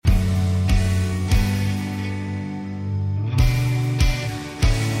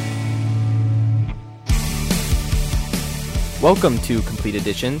Welcome to Complete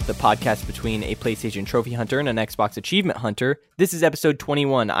Edition, the podcast between a PlayStation Trophy Hunter and an Xbox Achievement Hunter. This is episode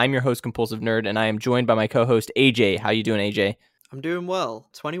 21. I'm your host, Compulsive Nerd, and I am joined by my co-host, AJ. How you doing, AJ? I'm doing well.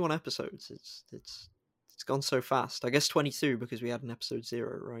 21 episodes. It's gone so fast. I guess 22 because we had an episode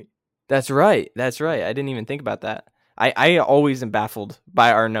 0, right? That's right. I didn't even think about that. I always am baffled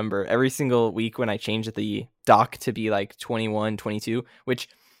by our number. Every single week when I change the doc to be like 21, 22, which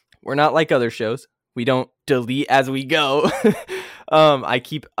we're not like other shows. We don't delete as we go. I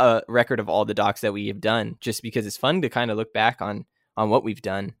keep a record of all the docs that we have done just because it's fun to kind of look back on what we've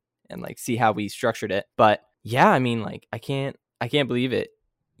done and like see how we structured it. But yeah, I mean, like I can't believe it.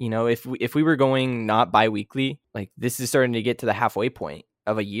 You know, if we were going not bi-weekly, like this is starting to get to the halfway point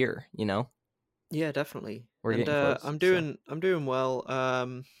of a year, you know? Yeah, definitely. We're getting close. I'm doing well.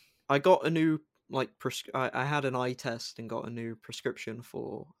 I got a new I had an eye test and got a new prescription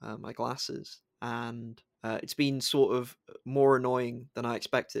for my glasses, and it's been sort of more annoying than I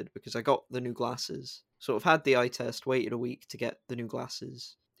expected because I got the new glasses, sort of had the eye test, waited a week to get the new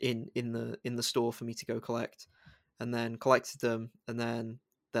glasses in the store for me to go collect, and then collected them, and then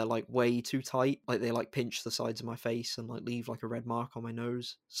they're like way too tight, like they like pinch the sides of my face and like leave like a red mark on my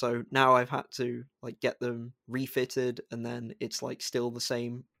nose. So now I've had to like get them refitted, and then it's like still the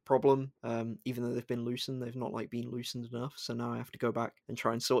same problem. Even though they've been loosened, they've not like been loosened enough, so now I have to go back and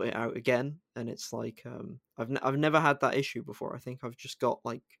try and sort it out again. And it's like I've never had that issue before. I think I've just got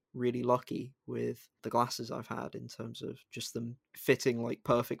like really lucky with the glasses I've had in terms of just them fitting like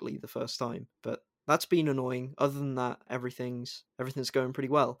perfectly the first time. But that's been annoying. Other than that, everything's going pretty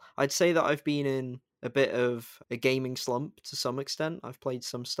well. I'd say that I've been in a bit of a gaming slump to some extent. I've played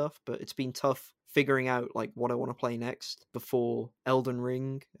some stuff, but it's been tough figuring out like what I want to play next before Elden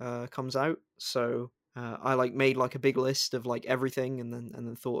Ring comes out. So I like made like a big list of like everything and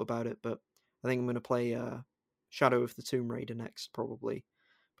then thought about it. But I think I'm going to play Shadow of the Tomb Raider next, probably,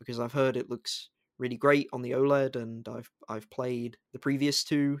 because I've heard it looks really great on the OLED, and I've played the previous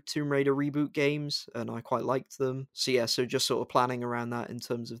two Tomb Raider reboot games and I quite liked them. So yeah, so just sort of planning around that in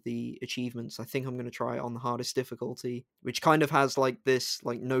terms of the achievements. I think I'm going to try it on the hardest difficulty, which kind of has like this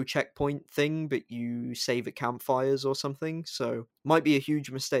like no checkpoint thing, but you save at campfires or something. So might be a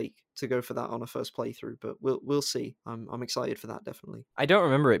huge mistake to go for that on a first playthrough, but we'll see. I'm excited for that, definitely. I don't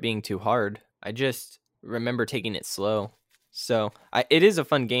remember it being too hard. I just remember taking it slow. So it is a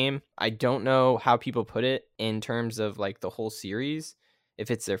fun game. I don't know how people put it in terms of like the whole series, if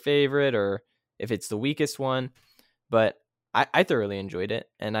it's their favorite or if it's the weakest one, but I thoroughly enjoyed it.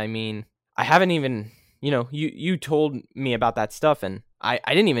 And I mean, I haven't even, you told me about that stuff and I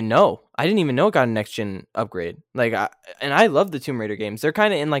didn't even know. I didn't even know it got a next gen upgrade. Like, and I love the Tomb Raider games. They're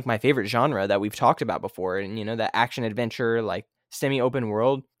kind of in like my favorite genre that we've talked about before. And that action adventure, like semi open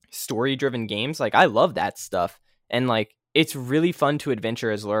world, story driven games. Like I love that stuff. And like, it's really fun to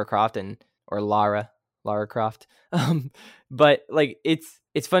adventure as Lara Croft or Lara Croft. But like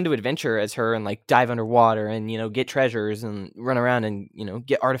it's fun to adventure as her and like dive underwater and get treasures and run around and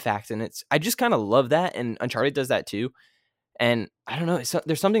get artifacts, and I just kind of love that, and Uncharted does that too. And I don't know,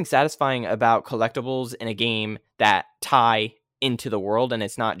 there's something satisfying about collectibles in a game that tie into the world, and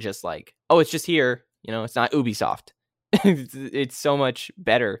it's not just like, oh, it's just here, it's not Ubisoft. It's so much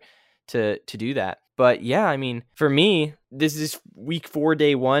better to do that. But yeah, I mean, for me, this is week 4,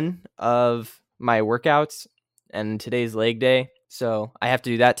 day 1 of my workouts, and today's leg day, so I have to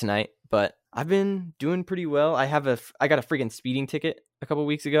do that tonight. But I've been doing pretty well. I got a freaking speeding ticket a couple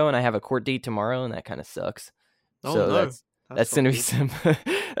weeks ago, and I have a court date tomorrow, and that kind of sucks. Oh so no, that's gonna be some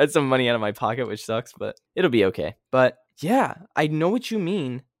that's some money out of my pocket, which sucks, but it'll be okay. But yeah, I know what you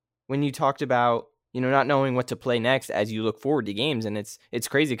mean when you talked about not knowing what to play next as you look forward to games. And it's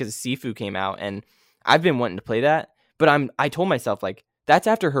crazy because Sifu came out and I've been wanting to play that, but I told myself like that's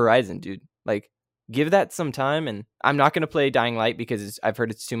after Horizon, dude. Like give that some time, and I'm not going to play Dying Light because I've heard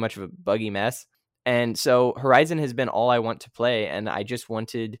it's too much of a buggy mess. And so Horizon has been all I want to play, and I just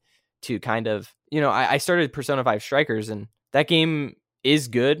wanted to kind of, I started Persona 5 Strikers, and that game is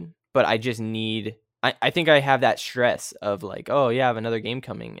good, but I just need I think I have that stress of like, oh yeah, I have another game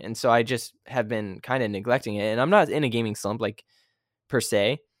coming. And so I just have been kind of neglecting it. And I'm not in a gaming slump like per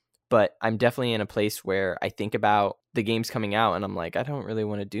se, but I'm definitely in a place where I think about the games coming out and I'm like, I don't really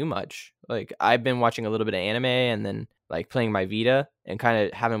want to do much. Like I've been watching a little bit of anime and then like playing my Vita and kind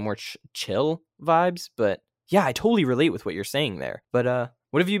of having more chill vibes. But yeah, I totally relate with what you're saying there. But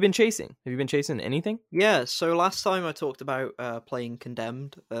what have you been chasing? Have you been chasing anything? Yeah, so last time I talked about playing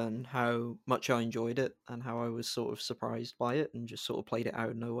Condemned and how much I enjoyed it and how I was sort of surprised by it and just sort of played it out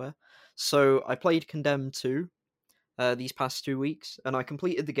of nowhere. So I played Condemned 2, these past 2 weeks, and I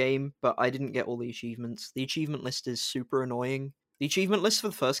completed the game, but I didn't get all the achievements. The achievement list is super annoying. The achievement list for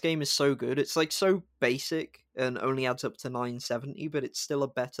the first game is so good. It's like so basic and only adds up to 970, but it's still a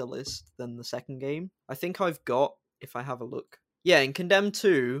better list than the second game. I think I've got, if I have a look. Yeah, in Condemned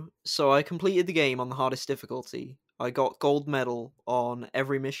 2, so I completed the game on the hardest difficulty. I got gold medal on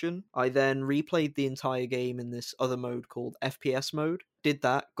every mission. I then replayed the entire game in this other mode called FPS mode. Did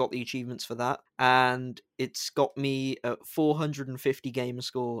that, got the achievements for that, and it's got me a 450 gamer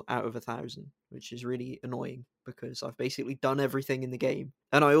score out of 1,000, which is really annoying because I've basically done everything in the game.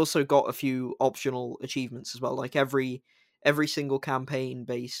 And I also got a few optional achievements as well, like every single campaign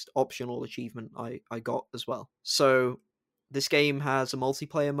based optional achievement I got as well. So this game has a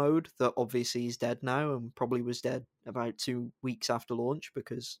multiplayer mode that obviously is dead now and probably was dead about 2 weeks after launch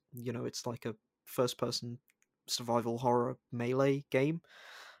because, it's like a first person survival horror melee game.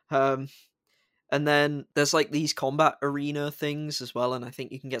 Um, and then there's like these combat arena things as well, and I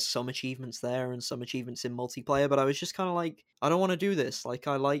think you can get some achievements there and some achievements in multiplayer, but I was just kind of like, I don't want to do this. Like,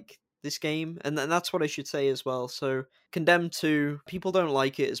 I like this game, and that's what I should say as well. So, Condemned 2, people don't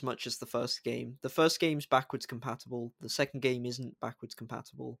like it as much as the first game. The first game's backwards compatible, the second game isn't backwards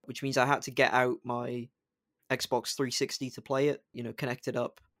compatible, which means I had to get out my Xbox 360 to play it, connect it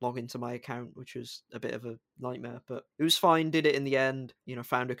up, log into my account, which was a bit of a nightmare, but it was fine, did it in the end,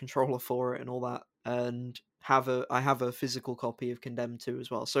 found a controller for it and all that, and I have a physical copy of Condemned 2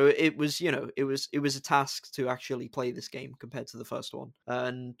 as well. So it was, it was a task to actually play this game compared to the first one.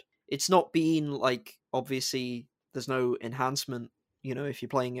 And it's not been like, obviously there's no enhancement, if you're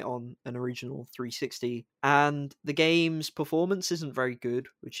playing it on an original 360. And the game's performance isn't very good,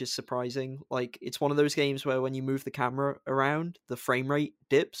 which is surprising. Like, it's one of those games where when you move the camera around, the frame rate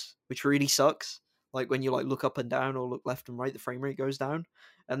dips, which really sucks. Like, when you look up and down or look left and right, the frame rate goes down.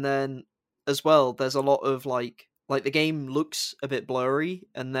 And then as well, there's a lot of like the game looks a bit blurry,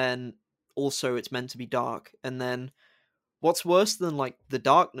 and then also it's meant to be dark. And then what's worse than like the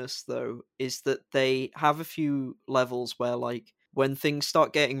darkness though is that they have a few levels where, like, when things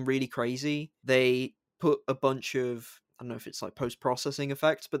start getting really crazy, they put a bunch of, I don't know if it's like post-processing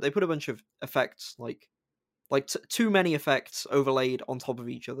effects, but they put a bunch of effects too many effects overlaid on top of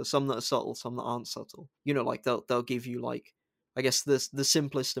each other, some that are subtle, some that aren't subtle. Like they'll give you, like, I guess the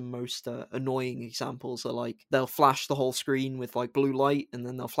simplest and most annoying examples are like they'll flash the whole screen with like blue light, and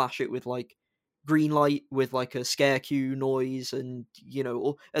then they'll flash it with like green light with like a scare cue noise, and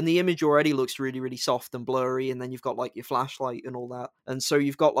and the image already looks really, really soft and blurry, and then you've got like your flashlight and all that, and so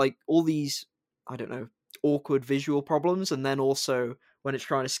you've got like all these, I don't know, awkward visual problems. And then also when it's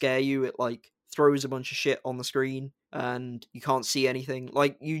trying to scare you, it like throws a bunch of shit on the screen and you can't see anything.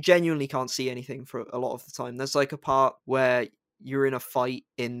 Like, you genuinely can't see anything for a lot of the time. There's like a part where you're in a fight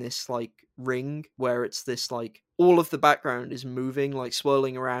in this like ring where it's this like all of the background is moving, like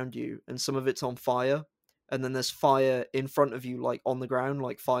swirling around you, and some of it's on fire, and then there's fire in front of you, like on the ground,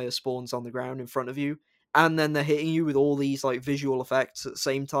 like fire spawns on the ground in front of you, and then they're hitting you with all these like visual effects at the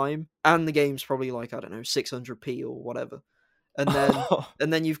same time, and the game's probably like, I don't know, 600p or whatever. And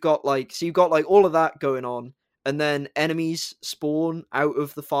then you've got like, so you've got like all of that going on, and then enemies spawn out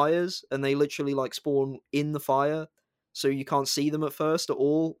of the fires, and they literally like spawn in the fire, so you can't see them at first at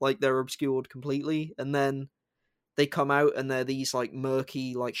all, like they're obscured completely, and then they come out and they're these like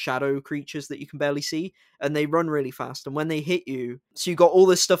murky like shadow creatures that you can barely see, and they run really fast, and when they hit you, so you got all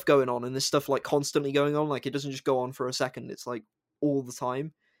this stuff going on, and this stuff like constantly going on, like it doesn't just go on for a second, it's like all the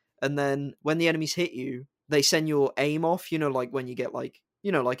time. And then when the enemies hit you, they send your aim off, like when you get like,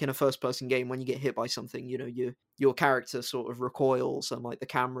 like in a first person game, when you get hit by something, your character sort of recoils and like the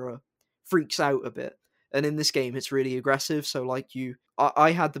camera freaks out a bit. And in this game, it's really aggressive. So like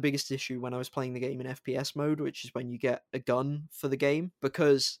I had the biggest issue when I was playing the game in FPS mode, which is when you get a gun for the game,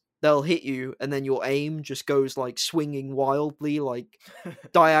 because they'll hit you and then your aim just goes like swinging wildly, like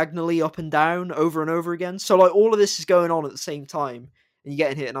diagonally up and down over and over again. So like all of this is going on at the same time, and you're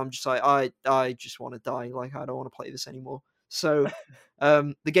getting hit, and I'm just like, I just want to die. Like, I don't want to play this anymore. So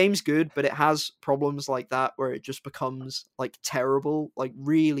the game's good, but it has problems like that where it just becomes like terrible, like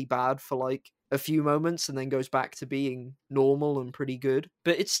really bad for like a few moments, and then goes back to being normal and pretty good.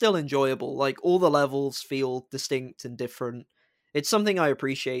 But it's still enjoyable. Like, all the levels feel distinct and different. It's something I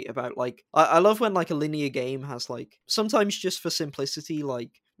appreciate about, like, I love when like a linear game has like, sometimes just for simplicity, like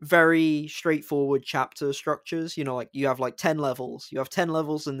very straightforward chapter structures. Like you have like 10 levels. You have 10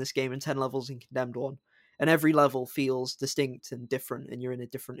 levels in this game and 10 levels in Condemned 1. And every level feels distinct and different, and you're in a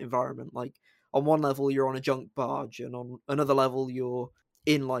different environment. Like, on one level, you're on a junk barge, and on another level, you're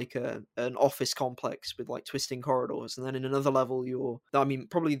in like an office complex with like twisting corridors, and then in another level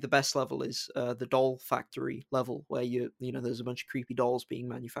probably the best level is the doll factory level, where there's a bunch of creepy dolls being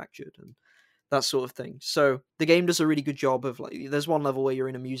manufactured and that sort of thing. So the game does a really good job of like, there's one level where you're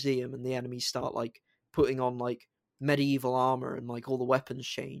in a museum and the enemies start like putting on like medieval armor, and like all the weapons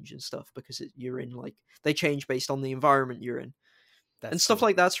change and stuff because you're in like, they change based on the environment you're in, and That's stuff cool.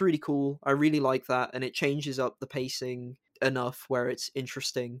 like that's really cool. I really like that, and it changes up the pacing enough where it's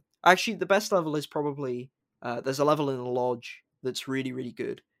interesting. Actually, the best level is probably there's a level in a lodge that's really really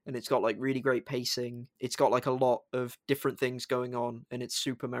good, and it's got like really great pacing. It's got like a lot of different things going on, and it's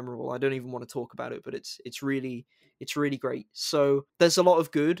super memorable. I don't even want to talk about it, but it's really great. So there's a lot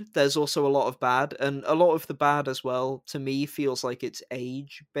of good. There's also a lot of bad, and a lot of the bad as well. To me, feels like it's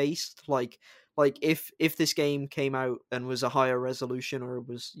age based. Like if this game came out and was a higher resolution, or it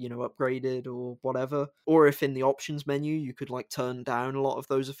was upgraded or whatever, or if in the options menu you could like turn down a lot of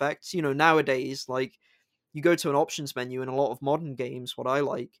those effects. Nowadays, like, you go to an options menu in a lot of modern games, what I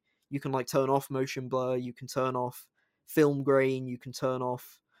like, you can like turn off motion blur, you can turn off film grain, you can turn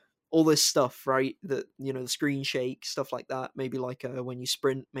off all this stuff, right? That the screen shake, stuff like that. Maybe like when you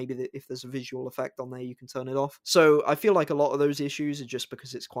sprint, maybe if there's a visual effect on there, you can turn it off. So I feel like a lot of those issues are just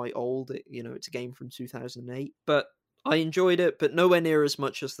because it's quite old. It's a game from 2008, but I enjoyed it, but nowhere near as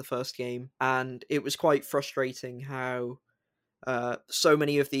much as the first game, and it was quite frustrating how so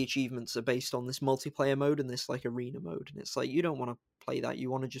many of the achievements are based on this multiplayer mode and this like arena mode, and it's like, you don't want to play that. You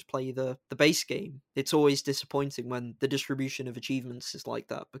want to just play the base game. It's always disappointing when the distribution of achievements is like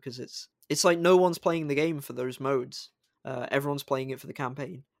that, because it's like no one's playing the game for those modes. Everyone's playing it for the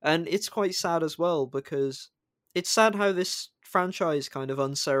campaign, and it's quite sad as well, because it's sad how this franchise kind of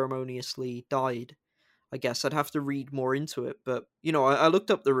unceremoniously died. I guess I'd have to read more into it, but I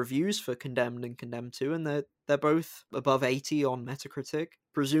looked up the reviews for Condemned and Condemned 2, and they're both above 80 on Metacritic.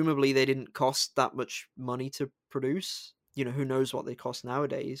 Presumably, they didn't cost that much money to produce. Who knows what they cost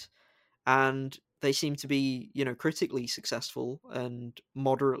nowadays? And they seem to be, critically successful and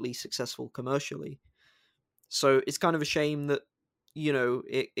moderately successful commercially. So it's kind of a shame that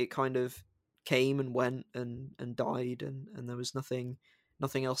it kind of came and went and died, and there was nothing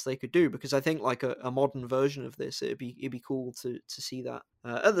else they could do, because I think like a modern version of this, it'd be cool to see that.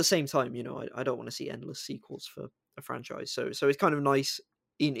 At the same time, I don't want to see endless sequels for a franchise, so it's kind of nice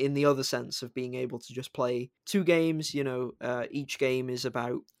in the other sense of being able to just play two games. Each game is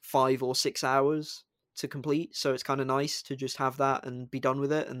about 5 or 6 hours to complete, so it's kind of nice to just have that and be done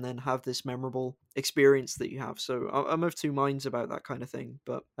with it, and then have this memorable experience that you have. So I'm of two minds about that kind of thing,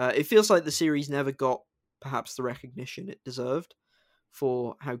 but it feels like the series never got perhaps the recognition it deserved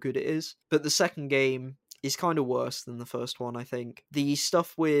for how good it is. But the second game is kind of worse than the first one, I think. The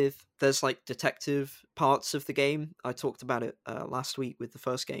stuff with, there's like detective parts of the game. I talked about it last week with the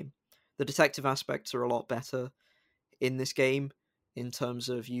first game. The detective aspects are a lot better in this game, in terms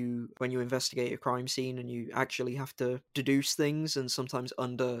of when you investigate a crime scene and you actually have to deduce things, and sometimes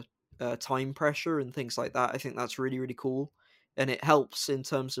under time pressure and things like that. I think that's really really cool, and it helps in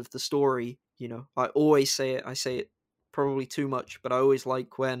terms of the story. I always say it, I say it probably too much, but I always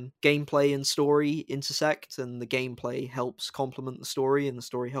like when gameplay and story intersect, and the gameplay helps complement the story and the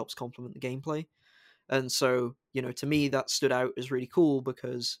story helps complement the gameplay. And so, to me, that stood out as really cool,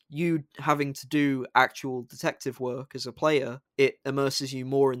 because you having to do actual detective work as a player, it immerses you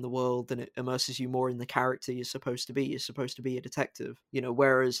more in the world, and it immerses you more in the character you're supposed to be. You're supposed to be a detective,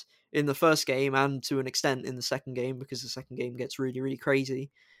 whereas in the first game, and to an extent in the second game, because the second game gets really, really crazy,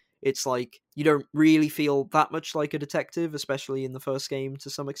 it's like you don't really feel that much like a detective, especially in the first game to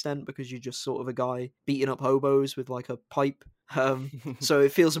some extent, because you're just sort of a guy beating up hobos with like a pipe. So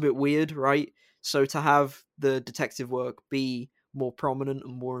it feels a bit weird, right? So to have the detective work be more prominent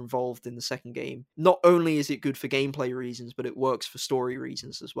and more involved in the second game, not only is it good for gameplay reasons, but it works for story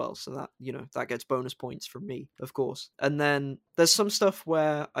reasons as well. So that, that gets bonus points from me, of course. And then there's some stuff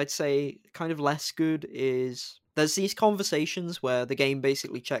where I'd say kind of less good is, there's these conversations where the game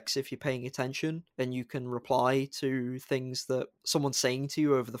basically checks if you're paying attention, and you can reply to things that someone's saying to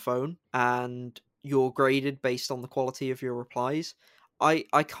you over the phone, and you're graded based on the quality of your replies. I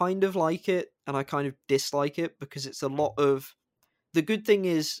kind of like it, and I kind of dislike it, because it's a lot of, the good thing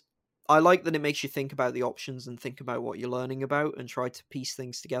is, I like that it makes you think about the options and think about what you're learning about and try to piece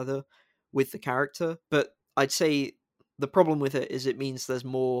things together with the character. But I'd say the problem with it is it means there's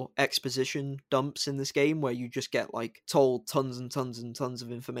more exposition dumps in this game, where you just get like told tons and tons and tons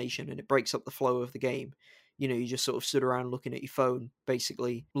of information, and it breaks up the flow of the game. You just sort of stood around looking at your phone,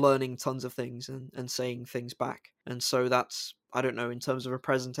 basically learning tons of things and saying things back. And so that's, I don't know, in terms of a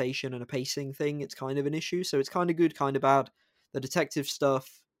presentation and a pacing thing, it's kind of an issue. So it's kind of good, kind of bad. The detective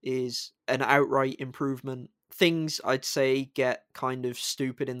stuff is an outright improvement. Things I'd say get kind of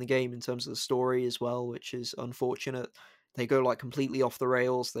stupid in the game in terms of the story as well, which is unfortunate. They go like completely off the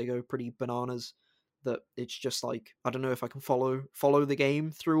rails. They go pretty bananas. That it's just like, I don't know if I can follow the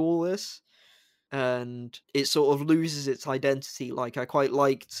game through all this, and it sort of loses its identity. Like, I quite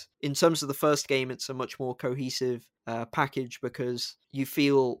liked, in terms of the first game, it's a much more cohesive package because you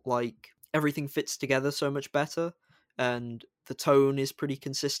feel like everything fits together so much better, and the tone is pretty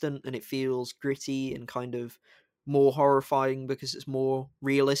consistent, and it feels gritty and kind of more horrifying because it's more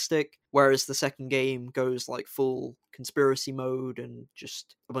realistic, whereas the second game goes like full conspiracy mode and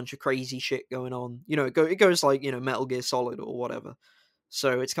just a bunch of crazy shit going on. It goes like, Metal Gear Solid or whatever.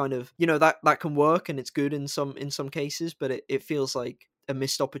 So it's kind of, that can work, and it's good in some cases, but it feels like a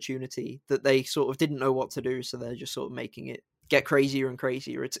missed opportunity that they sort of didn't know what to do, so they're just sort of making it get crazier and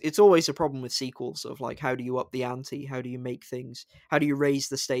crazier. It's always a problem with sequels of like, how do you up the ante? How do you make things? How do you raise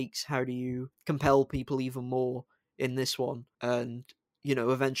the stakes? How do you compel people even more in this one? And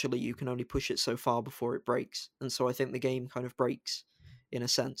eventually you can only push it so far before it breaks. And so I think the game kind of breaks in a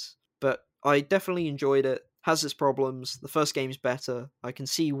sense. But I definitely enjoyed it. Has its problems. The first game's better. I can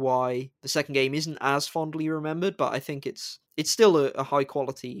see why the second game isn't as fondly remembered, but I think it's still a high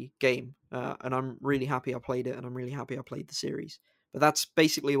quality game, and I'm really happy I played it, and I'm really happy I played the series. But that's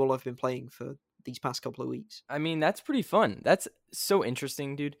basically all I've been playing for these past couple of weeks. I mean, that's pretty fun. That's so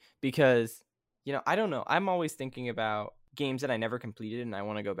interesting, dude, because, I don't know. I'm always thinking about games that I never completed and I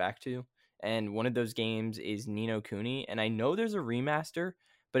want to go back to. And one of those games is Ni no Kuni. And I know there's a remaster,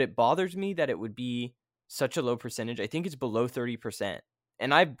 but it bothers me that it would be such a low percentage. I think it's below 30%.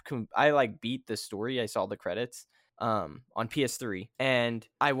 And I like beat the story. I saw the credits on PS3, and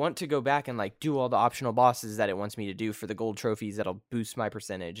I want to go back and like do all the optional bosses that it wants me to do for the gold trophies that'll boost my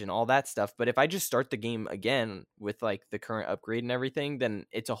percentage and all that stuff. But if I just start the game again with like the current upgrade and everything, then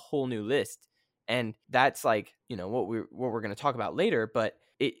it's a whole new list. And that's like, what we're going to talk about later, but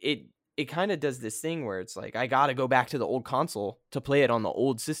it kind of does this thing where it's like, I got to go back to the old console to play it on the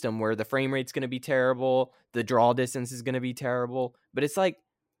old system where the frame rate's going to be terrible. The draw distance is going to be terrible, but it's like,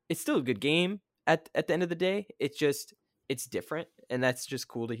 it's still a good game at the end of the day. It's different. And that's just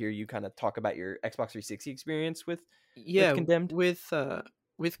cool to hear you kind of talk about your Xbox 360 experience with Condemned.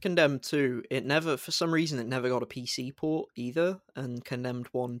 With Condemned 2, it never, for some reason, it never got a PC port either, and Condemned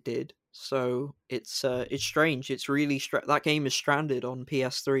 1 did. So it's strange. It's really that game is stranded on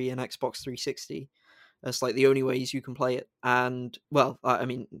PS3 and Xbox 360. That's like the only ways you can play it. And well, I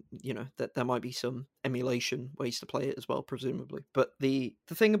mean, that there might be some emulation ways to play it as well, presumably. But the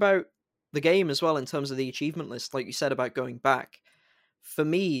thing about the game as well, in terms of the achievement list, like you said about going back, for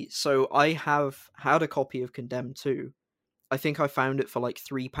me, so I have had a copy of Condemned 2. I think I found it for like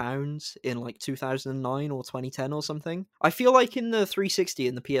 £3 in like 2009 or 2010 or something. I feel like in the 360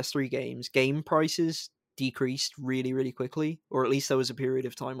 and the PS3 games, game prices decreased really, really quickly, or at least there was a period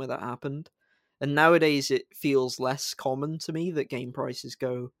of time where that happened. And nowadays it feels less common to me that game prices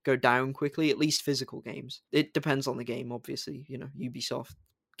go down quickly, at least physical games. It depends on the game, obviously. Ubisoft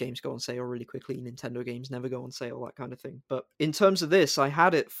games go on sale really quickly, Nintendo games never go on sale, that kind of thing. But in terms of this, I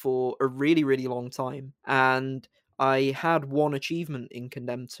had it for a really, really long time, and I had one achievement in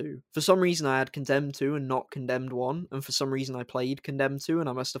Condemned 2. For some reason, I had Condemned 2 and not Condemned 1, and for some reason, I played Condemned 2, and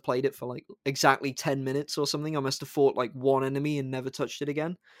I must have played it for like exactly 10 minutes or something. I must have fought like one enemy and never touched it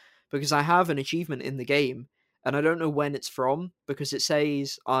again, because I have an achievement in the game, and I don't know when it's from, because it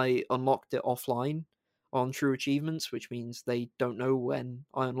says I unlocked it offline on True Achievements, which means they don't know when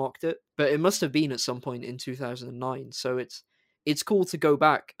I unlocked it. But it must have been at some point in 2009, so it's cool to go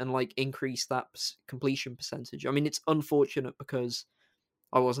back and like increase that completion percentage. I mean, it's unfortunate because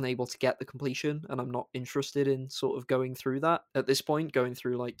I wasn't able to get the completion, and I'm not interested in sort of going through that at this point, going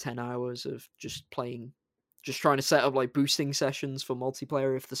through like 10 hours of just playing, just trying to set up like boosting sessions for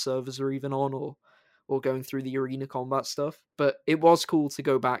multiplayer if the servers are even on, or going through the arena combat stuff. But it was cool to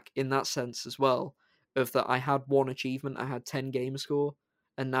go back in that sense as well, of that I had one achievement, I had 10 game score,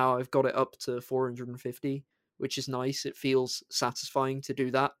 and now I've got it up to 450, which is nice. It feels satisfying to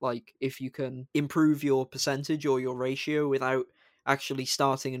do that. Like, if you can improve your percentage or your ratio without actually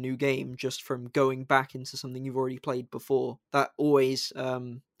starting a new game, just from going back into something you've already played before, that always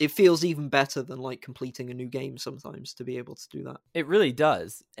it feels even better than like completing a new game sometimes, to be able to do that. It really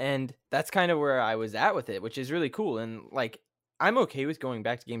does. And that's kind of where I was at with it, which is really cool. And like, I'm okay with going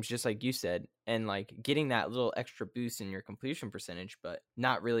back to games just like you said, and like getting that little extra boost in your completion percentage, but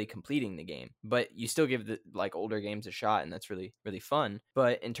not really completing the game. But you still give the like older games a shot, and that's really, really fun.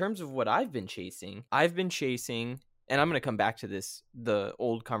 But in terms of what I've been chasing, and I'm going to come back to the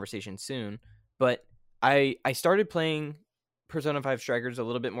old conversation soon, but I started playing Persona 5 Strikers a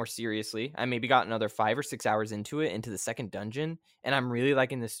little bit more seriously. I maybe got another 5 or 6 hours into the second dungeon, and I'm really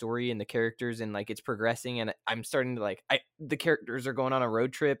liking the story and the characters, and like it's progressing, and I'm starting to like the characters are going on a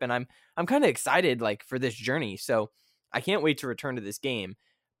road trip, and I'm kind of excited like for this journey. So I can't wait to return to this game.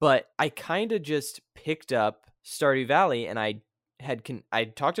 But I kind of just picked up Stardew Valley, and I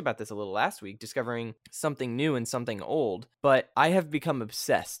talked about this a little last week, discovering something new and something old, but I have become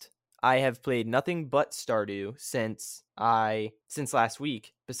obsessed. I have played nothing but Stardew since last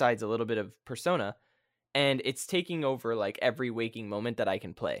week, besides a little bit of Persona, and it's taking over like every waking moment that I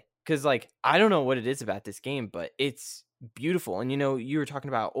can play. Cause like I don't know what it is about this game, but it's beautiful. And you were talking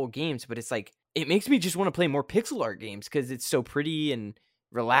about old games, but it's like it makes me just want to play more pixel art games because it's so pretty and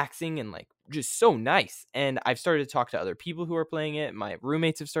relaxing and like just so nice. And I've started to talk to other people who are playing it. My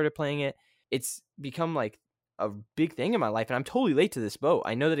roommates have started playing it. It's become like a big thing in my life, and I'm totally late to this boat.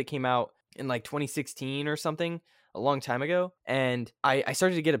 I know that it came out in like 2016 or something, a long time ago, and I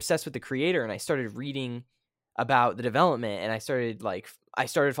started to get obsessed with the creator, and I started reading about the development, and I started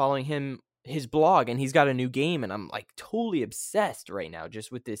following his blog, and he's got a new game, and I'm like totally obsessed right now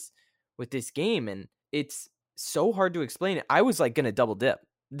just with this game, and it's so hard to explain. I was like gonna double dip.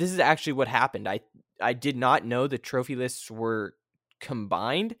 This is actually what happened. I did not know the trophy lists were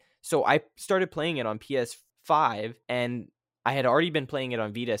combined, so I started playing it on PS5, and I had already been playing it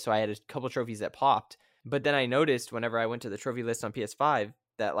on Vita, so I had a couple trophies that popped. But then I noticed whenever I went to the trophy list on PS5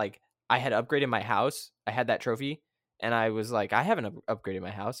 that like I had upgraded my house. I had that trophy, and I was like, I haven't upgraded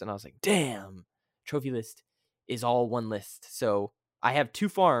my house, and I was like, damn, trophy list is all one list. So I have 2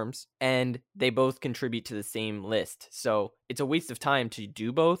 farms, and they both contribute to the same list. So it's a waste of time to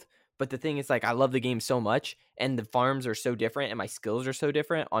do both. But the thing is, like, I love the game so much, and the farms are so different, and my skills are so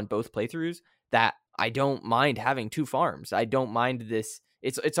different on both playthroughs that I don't mind having 2 farms. I don't mind this.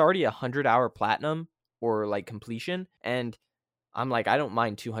 It's already 100-hour platinum or like completion, and I'm like, I don't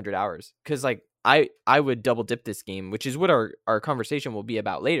mind 200 hours because like I would double dip this game, which is what our conversation will be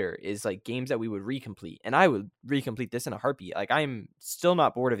about later, is like games that we would recomplete, and I would recomplete this in a heartbeat. Like I'm still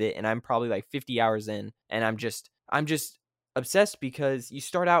not bored of it, and I'm probably like 50 hours in, and I'm just obsessed because you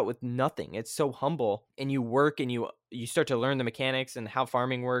start out with nothing. It's so humble, and you work and you start to learn the mechanics and how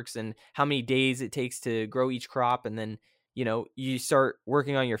farming works and how many days it takes to grow each crop, and then you start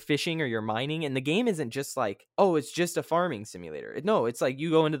working on your fishing or your mining, and the game isn't just like, oh, it's just a farming simulator. No, it's like you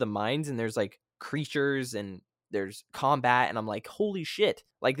go into the mines and there's like creatures and there's combat, and I'm like, holy shit.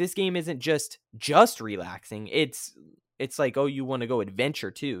 Like this game isn't just relaxing. It's like, oh, you want to go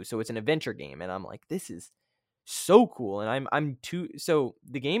adventure too. So it's an adventure game, and I'm like, this is so cool. And so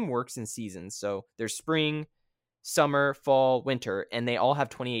the game works in seasons. So there's spring, summer, fall, winter, and they all have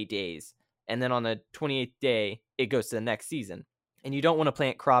 28 days. And then on the 28th day, it goes to the next season. And you don't want to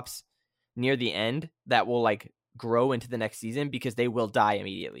plant crops near the end that will like grow into the next season because they will die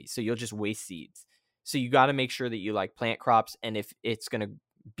immediately. So you'll just waste seeds. So you got to make sure that you like plant crops, and if it's going to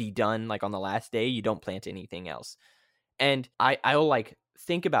be done like on the last day, you don't plant anything else. And I'll like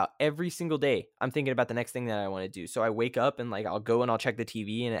think about every single day. I'm thinking about the next thing that I want to do. So I wake up and like I'll go and I'll check the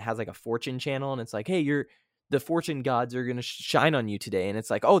TV, and it has like a fortune channel, and it's like, hey, the fortune gods are going to shine on you today. And it's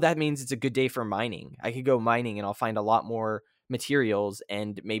like, oh, that means it's a good day for mining. I could go mining and I'll find a lot more materials,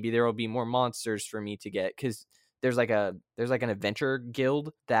 and maybe there will be more monsters for me to get, because there's like an adventure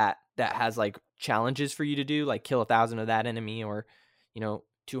guild that has like challenges for you to do, like kill 1,000 of that enemy, or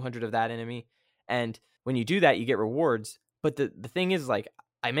 200 of that enemy. And when you do that, you get rewards. But the thing is, like,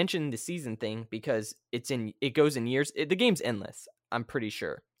 I mentioned the season thing because it goes in years. The game's endless, I'm pretty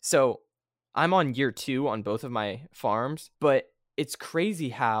sure. So I'm on year 2 on both of my farms, but it's crazy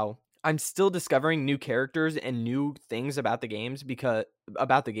how I'm still discovering new characters and new things about the game,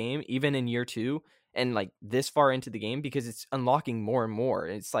 even in year 2 and like this far into the game, because it's unlocking more and more.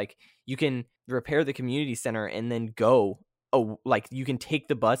 It's like you can repair the community center and then go, like you can take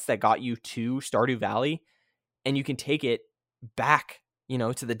the bus that got you to Stardew Valley, and you can take it back,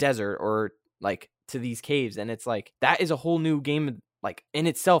 to the desert or like to these caves. And it's like, that is a whole new game, like in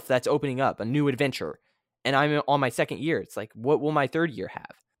itself, that's opening up a new adventure. And I'm on my 2nd year. It's like, what will my 3rd year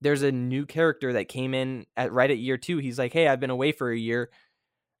have? There's a new character that came in right at year 2. He's like, hey, I've been away for a year.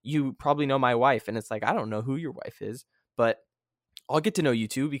 You probably know my wife. And it's like, I don't know who your wife is, but I'll get to know you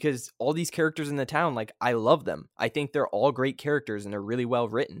too, because all these characters in the town, like, I love them. I think they're all great characters and they're really well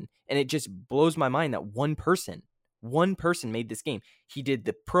written. And it just blows my mind that one person made this game. He did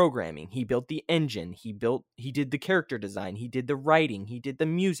the programming, he built the engine, he did the character design, he did the writing, he did the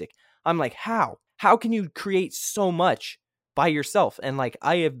music. I'm like, how can you create so much by yourself? And like,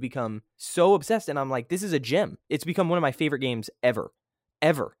 I have become so obsessed, and I'm like, this is a gem. It's become one of my favorite games ever,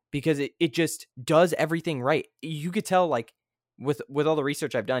 because it just does everything right. You could tell, like, with all the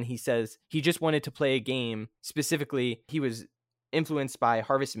research I've done, he says he just wanted to play a game. Specifically, he was influenced by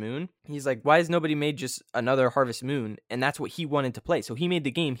Harvest Moon. He's like, why has nobody made just another Harvest Moon? And that's what he wanted to play. So he made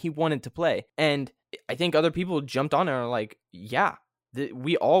the game he wanted to play. And I think other people jumped on and are like, yeah,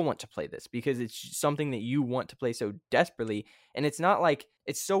 we all want to play this because it's something that you want to play so desperately. And it's not like,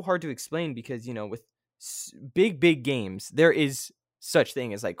 it's so hard to explain because, you know, with big games, there is such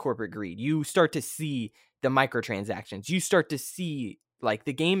thing as like corporate greed. You start to see the microtransactions. You start to see like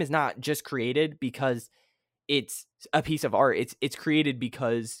the game is not just created because it's a piece of art. It's created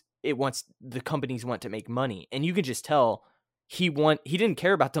because the companies want to make money. And you can just tell he didn't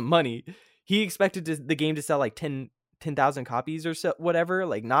care about the money. He expected the game to sell like 10,000 copies or so, whatever,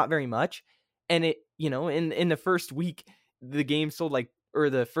 like not very much. And it, you know, in the first week, the game sold like, or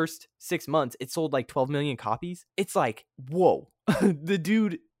the first 6 months, it sold like 12 million copies. It's like, whoa, the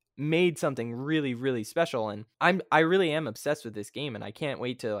dude made something really, really special. And I really am obsessed with this game, and I can't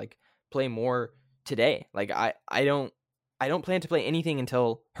wait to like play more today. Like I don't plan to play anything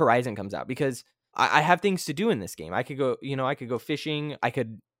until Horizon comes out because I have things to do in this game. I could go fishing. I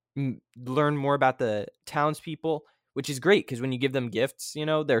could learn more about the townspeople, which is great because when you give them gifts, you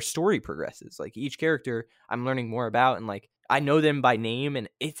know, their story progresses. Like each character I'm learning more about, and like I know them by name, and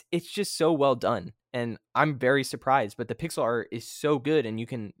it's just so well done. And I'm very surprised, but the pixel art is so good, and you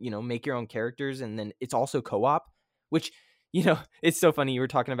can, you know, make your own characters, and then it's also co-op, which, you know, it's so funny. You were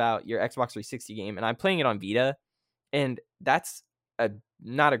talking about your Xbox 360 game, and I'm playing it on Vita, and that's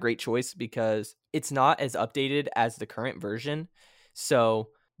not a great choice because it's not as updated as the current version. So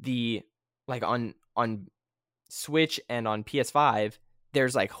the like on Switch and on PS5,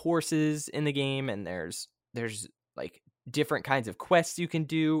 there's like horses in the game, and there's like different kinds of quests you can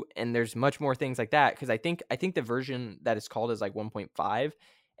do, and there's much more things like that because I think the version that is called is like 1.5,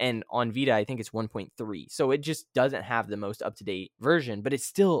 and on Vita I think it's 1.3. So it just doesn't have the most up-to-date version, but it's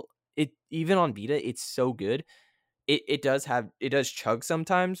still, it even on Vita it's so good. It does chug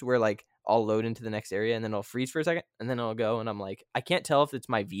sometimes where like I'll load into the next area and then it'll freeze for a second and then it'll go, and I'm like, I can't tell if it's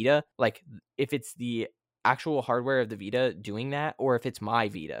my Vita, like if it's the actual hardware of the Vita doing that or if it's my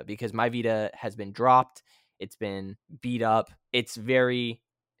Vita, because my Vita has been dropped. It's been beat up. It's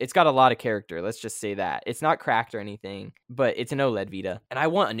got a lot of character. Let's just say that. It's not cracked or anything, but it's an OLED Vita. And I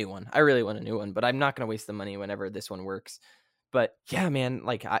want a new one. I really want a new one, but I'm not going to waste the money whenever this one works. But yeah, man,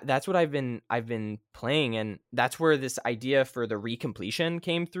 like that's what I've been playing. And that's where this idea for the recompletion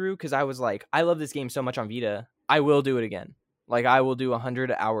came through. Cause I was like, I love this game so much on Vita. I will do it again. Like I will do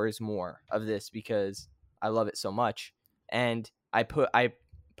 100 hours more of this because I love it so much. And I put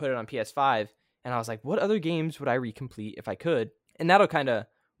it on PS5. And I was like, what other games would I recomplete if I could? And that'll kind of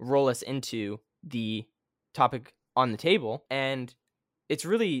roll us into the topic on the table. And it's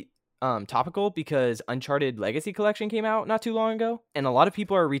really topical because Uncharted Legacy Collection came out not too long ago. And a lot of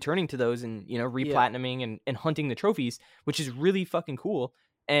people are returning to those and, you know, replatinuming and hunting the trophies, which is really fucking cool.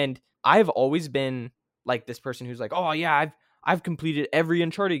 And I've always been like this person who's like, oh yeah, I've completed every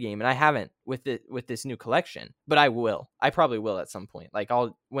Uncharted game, and I haven't with this new collection, but I will. I probably will at some point. Like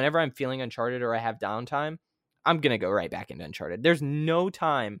whenever I'm feeling Uncharted or I have downtime, I'm going to go right back into Uncharted. There's no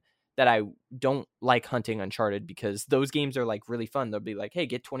time that I don't like hunting Uncharted because those games are like really fun. They'll be like, hey,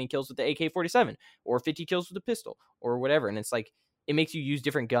 get 20 kills with the AK-47 or 50 kills with a pistol or whatever. And it's like, it makes you use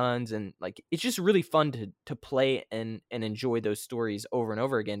different guns, and like, it's just really fun to play and enjoy those stories over and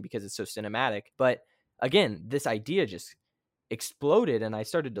over again because it's so cinematic. But again, this idea just exploded and I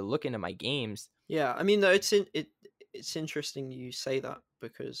started to look into my games. Yeah, I mean, though, it's interesting you say that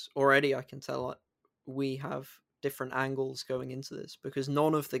because already I can tell we have different angles going into this because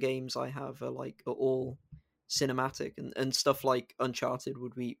none of the games I have are all cinematic, and stuff like Uncharted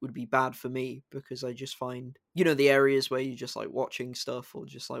would be bad for me because I just find, you know, the areas where you just like watching stuff or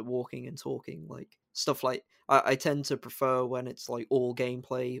just like walking and talking, like stuff like I tend to prefer when it's like all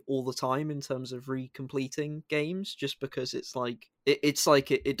gameplay all the time in terms of recompleting games, just because it's like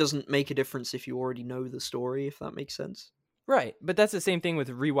it doesn't make a difference if you already know the story, if that makes sense. Right, but that's the same thing with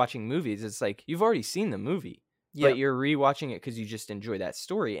rewatching movies. It's like you've already seen the movie. But you're rewatching it because you just enjoy that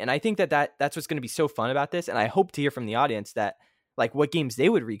story. And I think that's what's going to be so fun about this. And I hope to hear from the audience that like what games they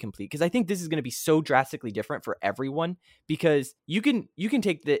would recomplete, because I think this is going to be so drastically different for everyone, because you can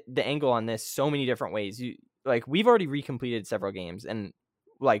take the angle on this so many different ways. Like we've already recompleted several games, and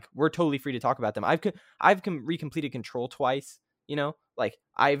like we're totally free to talk about them. I've recompleted Control twice. You know, like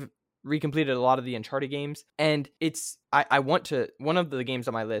I've recompleted a lot of the Uncharted games, and I want to, one of the games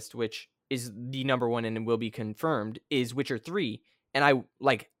on my list, which is the number one and will be confirmed, is Witcher 3. And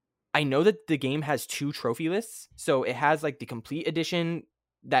I know that the game has 2 trophy lists. So it has like the complete edition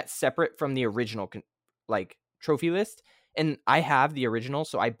that's separate from the original like trophy list. And I have the original,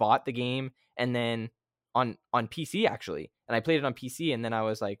 so I bought the game and then on PC actually, and I played it on PC, and then I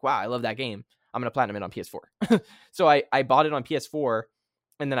was like, wow, I love that game. I'm gonna platinum it on PS4. So I bought it on PS4,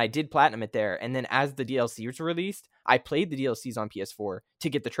 and then I did platinum it there. And then as the DLCs were released, I played the DLCs on PS4 to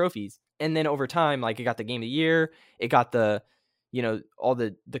get the trophies. And then over time, like, it got the game of the year, it got the, all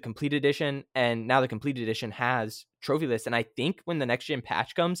the complete edition, and now the complete edition has trophy lists. And I think when the next gen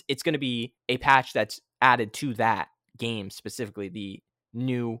patch comes, it's going to be a patch that's added to that game, specifically the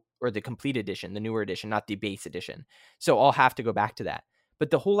new, or the complete edition, the newer edition, not the base edition. So I'll have to go back to that. But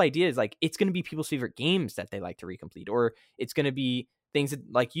the whole idea is, like, it's going to be people's favorite games that they like to recomplete, or it's going to be things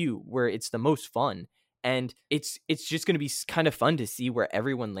that, like you, where it's the most fun. And it's just going to be kind of fun to see where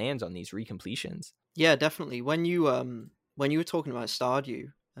everyone lands on these recompletions. Yeah, definitely. When you were talking about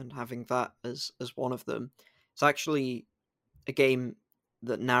Stardew and having that as one of them, it's actually a game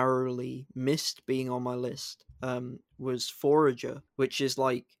that narrowly missed being on my list. Was Forager, which is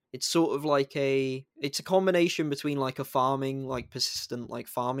like, it's sort of like it's a combination between like a farming, like persistent like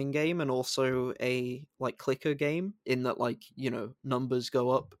farming game, and also a like clicker game, in that, like, numbers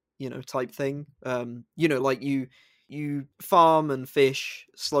go up, type thing. Like you farm and fish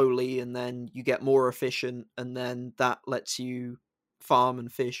slowly, and then you get more efficient, and then that lets you farm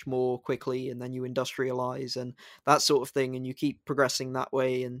and fish more quickly, and then you industrialize and that sort of thing, and you keep progressing that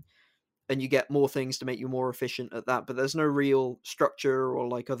way, and you get more things to make you more efficient at that. But there's no real structure or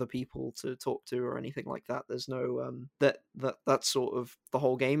like other people to talk to or anything like that. There's no that's sort of the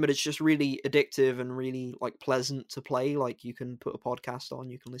whole game, but it's just really addictive and really like pleasant to play. Like, you can put a podcast on,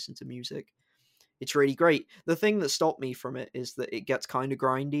 you can listen to music. It's really great. The thing that stopped me from it is that it gets kind of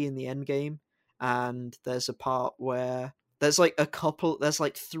grindy in the end game, and there's a part where there's like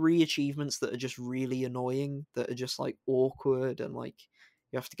 3 achievements that are just really annoying, that are just like awkward, and like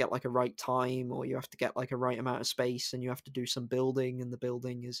you have to get like a right time, or you have to get like a right amount of space, and you have to do some building, and the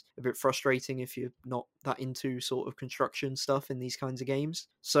building is a bit frustrating if you're not that into sort of construction stuff in these kinds of games.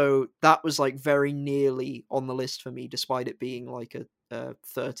 So that was like very nearly on the list for me, despite it being like a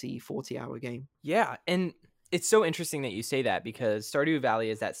 30-40 hour game. Yeah, and it's so interesting that you say that, because Stardew Valley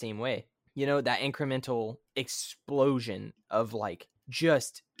is that same way. That incremental explosion of like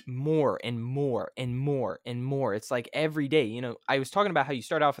just more and more and more and more. It's like every day. I was talking about how you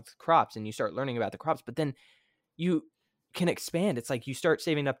start off with crops and you start learning about the crops, but then you can expand. It's like you start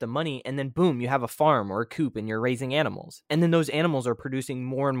saving up the money, and then boom, you have a farm or a coop, and you're raising animals, and then those animals are producing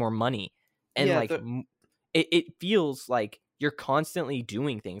more and more money. And Yeah, like it feels like you're constantly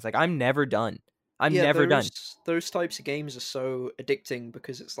doing things. Like, I'm never done. I'm never done. Those types of games are so addicting,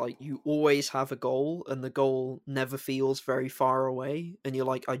 because it's like you always have a goal, and the goal never feels very far away, and you're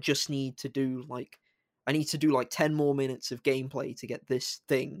like, I need to do like 10 more minutes of gameplay to get this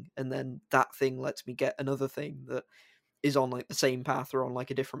thing, and then that thing lets me get another thing that is on like the same path or on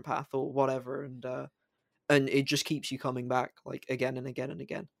like a different path or whatever, and it just keeps you coming back like again and again and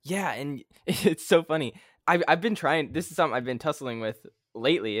again. Yeah, and it's so funny. I've been trying. This is something I've been tussling with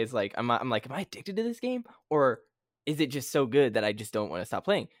lately. Is like, I'm like, am I addicted to this game, or is it just so good that I just don't want to stop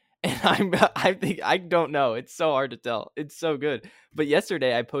playing? And I think, I don't know. It's so hard to tell. It's so good. But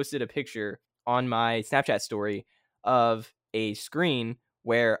yesterday I posted a picture on my Snapchat story of a screen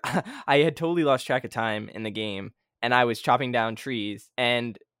where I had totally lost track of time in the game, and I was chopping down trees,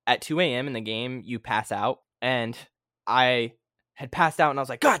 and at 2 a.m. in the game you pass out, and I had passed out, and I was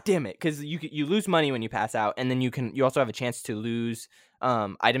like, God damn it, because you lose money when you pass out, and then you also have a chance to lose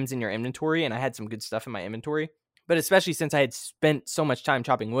items in your inventory, and I had some good stuff in my inventory. But especially since I had spent so much time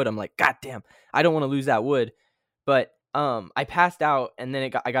chopping wood, I'm like, God damn, I don't want to lose that wood. But I passed out, and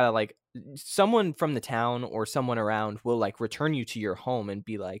then I got to like, someone from the town or someone around will like return you to your home and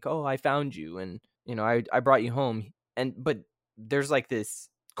be like, oh, I found you, and I brought you home. But there's like this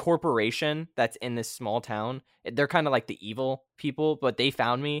corporation that's in this small town. They're kind of like the evil people, but they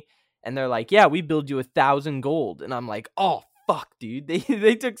found me, and they're like, yeah, we billed you 1,000 gold. And I'm like, oh fuck, dude,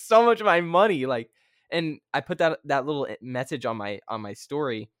 they took so much of my money. Like, and I put that little message on my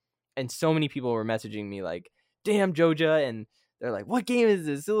story, and so many people were messaging me like, damn, Joja, and they're like, what game is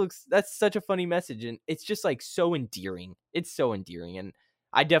this? That's such a funny message, and it's just like so endearing. It's so endearing, and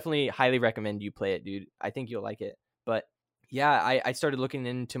I definitely highly recommend you play it, dude. I think you'll like it. But yeah, I started looking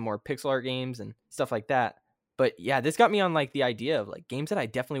into more pixel art games and stuff like that. But yeah, this got me on like the idea of like games that I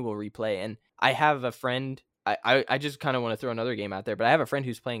definitely will replay. And I have a friend, I just kind of want to throw another game out there, but I have a friend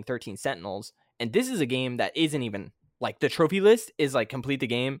who's playing 13 Sentinels, and this is a game that isn't even like, the trophy list is like complete the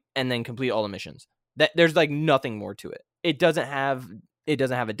game and then complete all the missions. That there's like nothing more to it. It doesn't have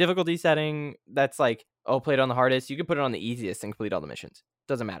a difficulty setting that's like, oh, play it on the hardest. You can put it on the easiest and complete all the missions.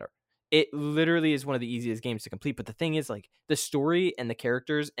 Doesn't matter. it literally is one of the easiest games to complete. But the thing is, like, the story and the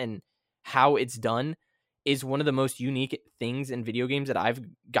characters and how it's done is one of the most unique things in video games that I've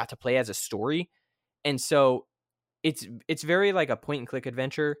got to play as a story. And so it's very like a point and click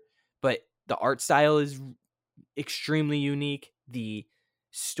adventure, but the art style is extremely unique. The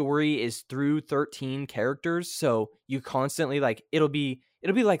story is through 13 characters, so you constantly, like, it'll be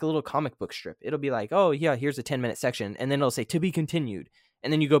like a little comic book strip. It'll be like, oh yeah, here's a 10-minute section, and then it'll say to be continued,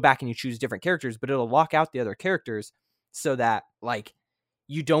 and then you go back and you choose different characters, but it'll lock out the other characters so that, like,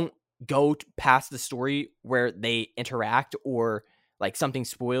 you don't go past the story where they interact, or like something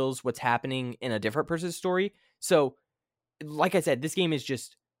spoils what's happening in a different person's story. So like I said, this game is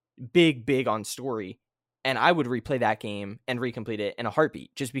just big on story, and I would replay that game and recomplete it in a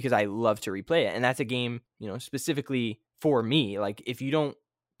heartbeat, just because I love to replay it. And that's a game, specifically for me. Like, if you don't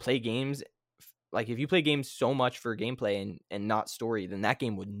play games, like if you play games so much for gameplay and not story, then that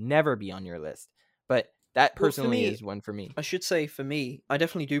game would never be on your list. But that Well, for personally me, is one for me. I should say for me, I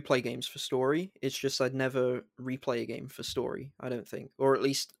definitely do play games for story. It's just I'd never replay a game for story, I don't think. Or at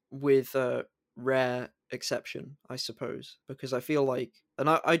least with a rare exception, I suppose. Because I feel like, and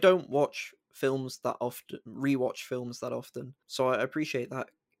I don't watch films that often, rewatch films that often. So I appreciate that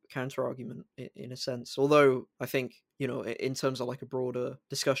counter argument in a sense. Although I think, in terms of like a broader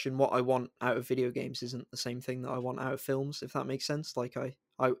discussion, what I want out of video games isn't the same thing that I want out of films, if that makes sense. Like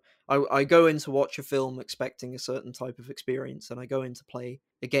I go in to watch a film expecting a certain type of experience, and I go in to play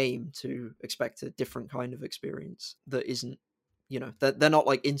a game to expect a different kind of experience that isn't, that they're not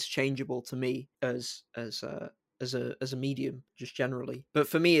like interchangeable to me as a medium just generally. But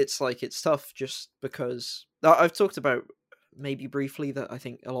for me, it's like it's tough just because I've talked about maybe briefly that I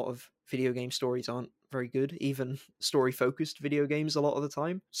think a lot of video game stories aren't very good, even story focused video games a lot of the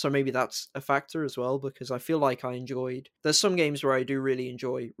time. So maybe that's a factor as well, because I feel like there's some games where I do really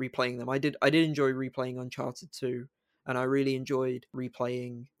enjoy replaying them. I did enjoy replaying Uncharted 2, and I really enjoyed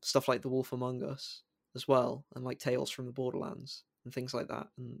replaying stuff like The Wolf Among Us as well, and like Tales from the Borderlands and things like that,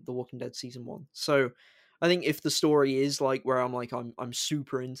 and The Walking Dead season 1. So I think if the story is like where I'm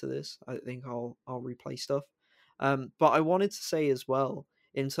super into this, I think I'll replay stuff. But I wanted to say as well,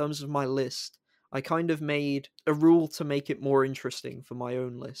 in terms of my list, I kind of made a rule to make it more interesting for my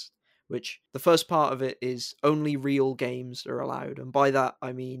own list, which the first part of it is only real games are allowed. And by that,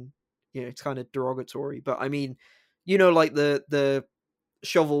 I mean, it's kind of derogatory, but I mean, like the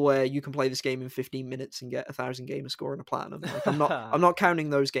shovelware, you can play this game in 15 minutes and get 1,000 gamer score and a platinum. Like, I'm not counting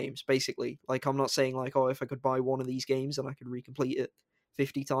those games, basically. Like, I'm not saying like, oh, if I could buy one of these games and I could recomplete it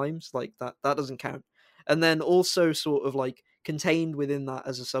 50 times, like that doesn't count. And then also sort of like contained within that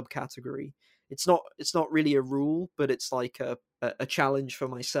as a subcategory, it's not really a rule, but it's like a challenge for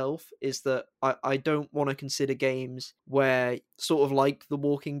myself, is that I don't want to consider games where sort of like The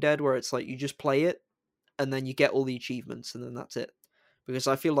Walking Dead, where it's like you just play it and then you get all the achievements and then that's it. Because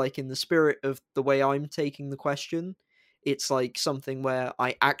I feel like in the spirit of the way I'm taking the question, it's like something where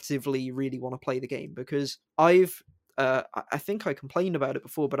I actively really want to play the game, because I think I complained about it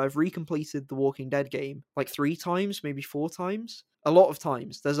before, but I've recompleted the Walking Dead game like 3 times, maybe 4 times. A lot of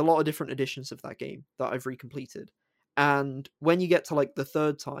times. There's a lot of different editions of that game that I've recompleted. And when you get to like the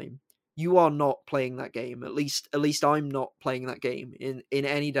 3rd time, you are not playing that game. At least I'm not playing that game in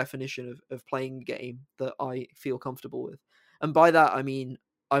any definition of playing a game that I feel comfortable with. And by that, I mean,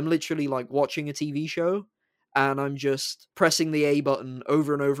 I'm literally like watching a TV show, and I'm just pressing the A button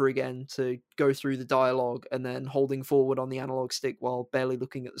over and over again to go through the dialogue, and then holding forward on the analog stick while barely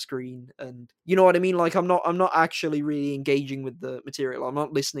looking at the screen. And you know what I mean? Like, I'm not actually really engaging with the material. I'm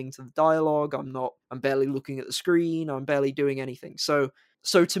not listening to the dialogue. I'm barely looking at the screen. I'm barely doing anything. So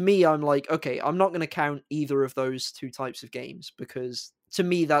to me, I'm like, okay, I'm not going to count either of those 2 types of games, because to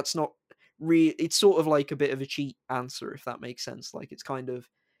me, that's not it's sort of like a bit of a cheat answer, if that makes sense. Like, it's kind of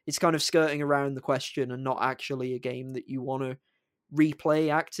skirting around the question and not actually a game that you want to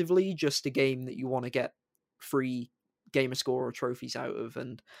replay actively, just a game that you want to get free gamer score or trophies out of,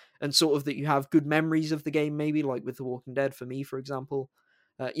 and sort of that you have good memories of the game, maybe like with The Walking Dead for me, for example.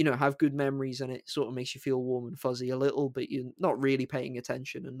 Have good memories, and it sort of makes you feel warm and fuzzy a little, but you're not really paying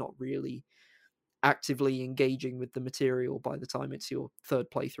attention and not really actively engaging with the material by the time it's your 3rd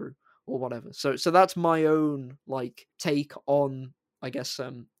playthrough or whatever. So that's my own like take on, I guess,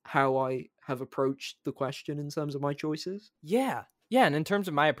 how I have approached the question in terms of my choices. Yeah, and in terms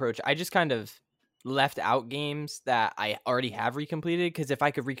of my approach, I just kind of left out games that I already have recompleted, because if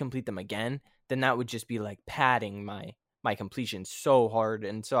I could recomplete them again, then that would just be like padding my completion so hard.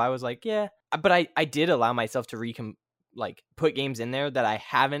 And so I was like, yeah, but I did allow myself to put games in there that I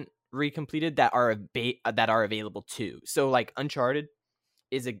haven't recompleted that are available too. So like Uncharted,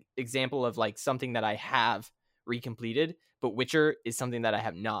 is an example of like something that I have recompleted, but Witcher is something that I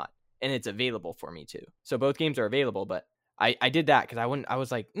have not, and it's available for me too. So both games are available, but I did that because I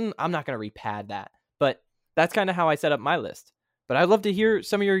was like, I'm not gonna repad that. But that's kind of how I set up my list. But I'd love to hear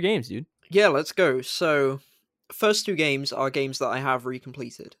some of your games, dude. Yeah, let's go. So, first two games are games that I have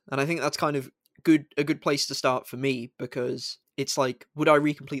recompleted, and I think that's kind of a good place to start for me, because it's like, would I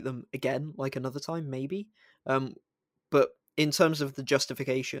recomplete them again, like another time, maybe? But in terms of the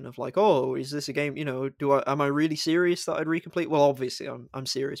justification of like, oh, is this a game? Am I really serious that I'd recomplete? Well, obviously, I'm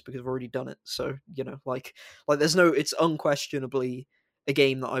serious because I've already done it. So there's no, it's unquestionably a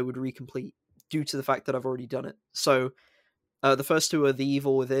game that I would recomplete due to the fact that I've already done it. So the first two are The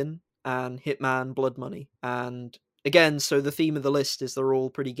Evil Within and Hitman Blood Money. And again, so the theme of the list is they're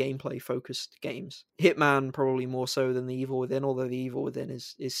all pretty gameplay focused games. Hitman probably more so than The Evil Within, although The Evil Within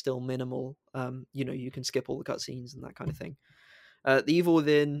is still minimal. You can skip all the cutscenes and that kind of thing. The Evil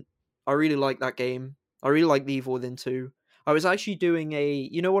Within, I really like that game. I really like The Evil Within 2. I was actually doing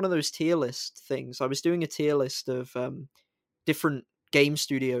one of those tier list things. I was doing a tier list of different game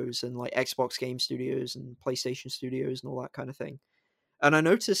studios and like Xbox game studios and PlayStation studios and all that kind of thing. And I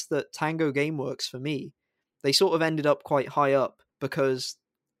noticed that Tango Gameworks, for me, they sort of ended up quite high up because,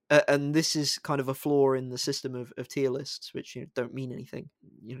 and this is kind of a flaw in the system of tier lists, which don't mean anything.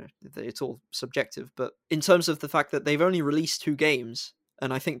 It's all subjective. But in terms of the fact that they've only released two games,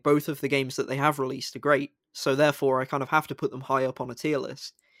 and I think both of the games that they have released are great, so therefore I kind of have to put them high up on a tier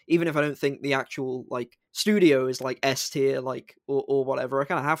list, even if I don't think the actual like studio is like S tier, like or whatever. I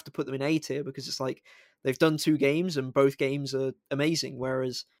kind of have to put them in A tier because it's like they've done two games and both games are amazing.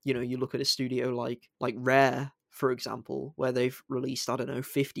 Whereas you look at a studio like Rare, for example, where they've released, I don't know,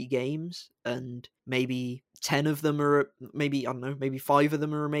 50 games and maybe 10 of them are, maybe, I don't know, maybe 5 of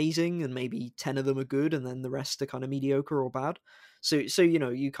them are amazing and maybe 10 of them are good and then the rest are kind of mediocre or bad. So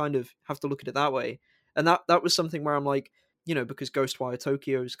you kind of have to look at it that way. And that was something where I'm like, because Ghostwire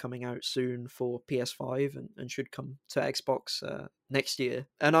Tokyo is coming out soon for PS5 and should come to Xbox next year.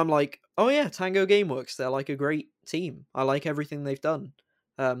 And I'm like, oh yeah, Tango Gameworks, they're like a great team. I like everything they've done.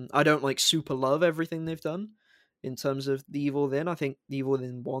 I don't like super love everything they've done in terms of The Evil Within. I think The Evil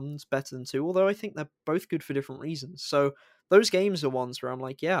Within 1's better than 2, although I think they're both good for different reasons. So those games are ones where I'm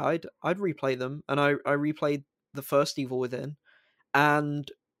like, yeah, I'd replay them. And I replayed the first Evil Within, and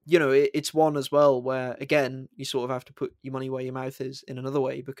it's one as well where, again, you sort of have to put your money where your mouth is in another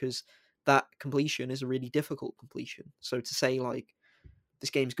way, because that completion is a really difficult completion. So to say like this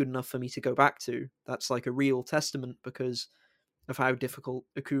game's good enough for me to go back to, that's like a real testament because of how difficult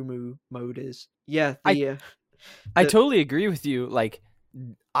Akumu mode is. Yeah, I totally agree with you. Like,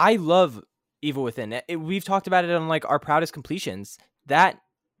 I love Evil Within. We've talked about it on like our proudest completions. That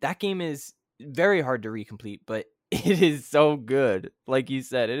game is very hard to recomplete, but it is so good. Like you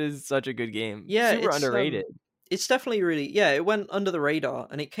said, it is such a good game. Yeah, Super underrated. It's definitely really, yeah, it went under the radar,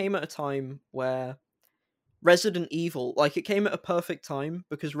 and it came at a time where Resident Evil, like, it came at a perfect time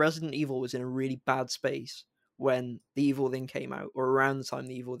because Resident Evil was in a really bad space when The Evil Within came out, or around the time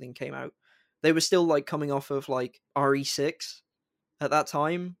The Evil Within came out. They were still like coming off of like RE6 at that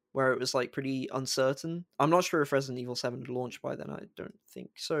time, where it was like pretty uncertain. I'm not sure if Resident Evil 7 had launched by then. I don't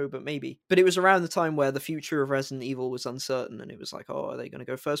think so, but maybe. But it was around the time where the future of Resident Evil was uncertain, and it was like, oh, are they going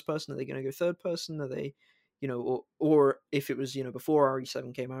to go first person? Are they going to go third person? Are they, or if it was, before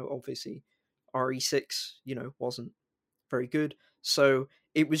RE7 came out, obviously RE6, wasn't very good. So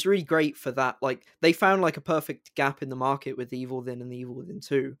it was really great for that. Like, they found like a perfect gap in the market with The Evil Within and The Evil Within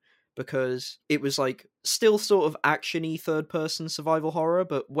 2, because it was like still sort of actiony third person survival horror,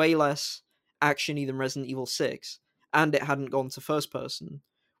 but way less actiony than Resident Evil 6, and it hadn't gone to first person,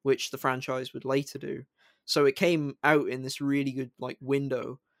 which the franchise would later do. So it came out in this really good like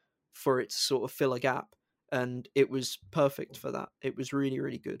window for it to sort of fill a gap, and it was perfect for that. It was really,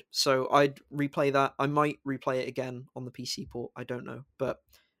 really good. So I'd replay that. I might replay it again on the PC port, I don't know, but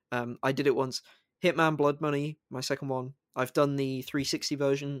I did it once. Hitman Blood Money, my second one. I've done the 360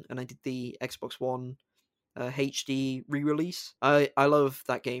 version, and I did the Xbox One HD re-release. I love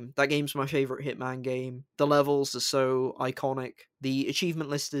that game. That game's my favorite Hitman game. The levels are so iconic. The achievement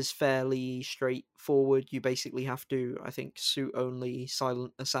list is fairly straightforward. You basically have to, I think, suit only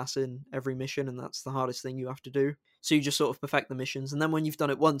Silent Assassin every mission, and that's the hardest thing you have to do. So you just sort of perfect the missions, and then when you've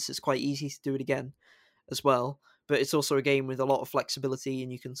done it once, it's quite easy to do it again as well. But it's also a game with a lot of flexibility,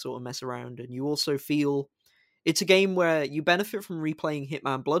 and you can sort of mess around, and you also feel it's a game where you benefit from replaying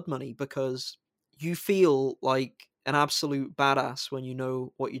Hitman Blood Money because you feel like an absolute badass when you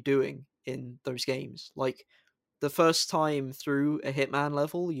know what you're doing in those games. Like, the first time through a Hitman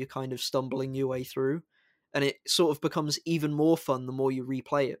level, you're kind of stumbling your way through, and it sort of becomes even more fun the more you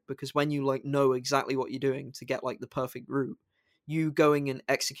replay it, because when you like know exactly what you're doing to get like the perfect route, you going and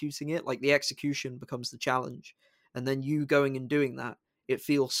executing it, like the execution becomes the challenge, and then you going and doing that, it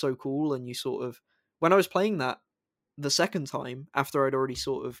feels so cool. And you sort of, when I was playing that the second time after I'd already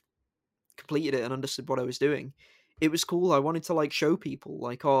sort of completed it and understood what I was doing, it was cool. I wanted to like show people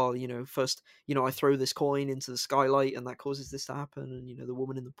like, oh, first, I throw this coin into the skylight and that causes this to happen, and the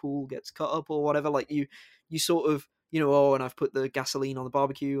woman in the pool gets cut up or whatever. Like you sort of, oh, and I've put the gasoline on the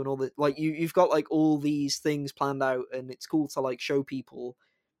barbecue and all that. Like you've got like all these things planned out, and it's cool to like show people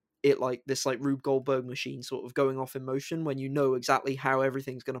it, like this like Rube Goldberg machine sort of going off in motion when you know exactly how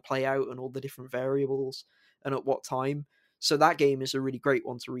everything's going to play out and all the different variables and at what time. So that game is a really great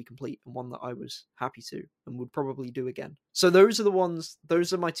one to recomplete, and one that I was happy to and would probably do again. So those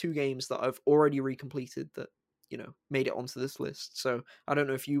are my two games that I've already recompleted that, made it onto this list. So I don't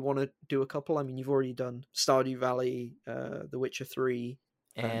know if you want to do a couple. I mean, you've already done Stardew Valley, The Witcher 3,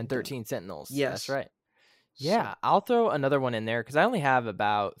 and 13 Sentinels. yes. That's right. Yeah, I'll throw another one in there because I only have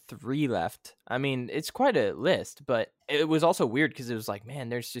about 3 left. I mean, it's quite a list, but it was also weird because it was like, man,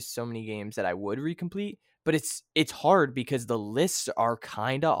 there's just so many games that I would recomplete, but it's hard because the lists are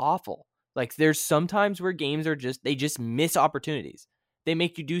kind of awful. Like, there's sometimes where games are they just miss opportunities. They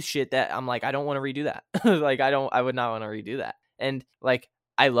make you do shit that I'm like, I don't want to redo that. Like, I would not want to redo that. And like,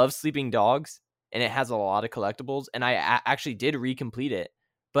 I love Sleeping Dogs, and it has a lot of collectibles, and I actually did recomplete it,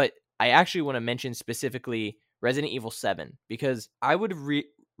 but I actually want to mention specifically Resident Evil 7 because I would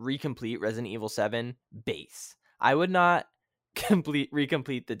recomplete Resident Evil 7 base. I would not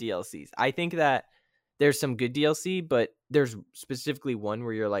recomplete the DLCs. I think that there's some good DLC, but there's specifically one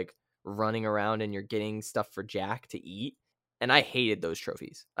where you're like running around and you're getting stuff for Jack to eat. And I hated those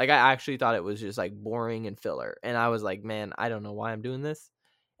trophies. Like, I actually thought it was just like boring and filler. And I was like, man, I don't know why I'm doing this.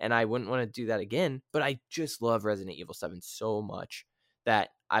 And I wouldn't want to do that again. But I just love Resident Evil 7 so much that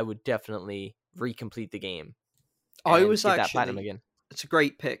I would definitely recomplete the game. I was get actually, that platinum again. It's a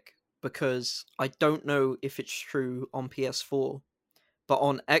great pick because I don't know if it's true on PS4, but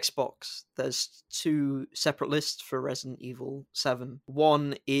on Xbox, there's 2 separate lists for Resident Evil 7.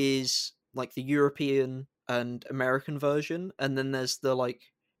 One is like the European and American version, and then there's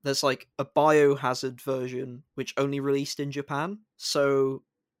there's like a Biohazard version which only released in Japan. So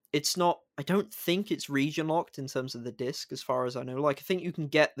it's not, I don't think it's region locked in terms of the disc as far as I know. Like, I think you can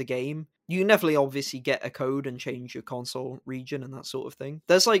get the game. You can definitely obviously get a code and change your console region and that sort of thing.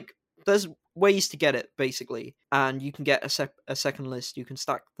 There's ways to get it basically, and you can get a second list. You can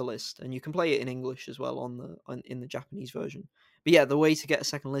stack the list, and you can play it in English as well in the Japanese version. But yeah, the way to get a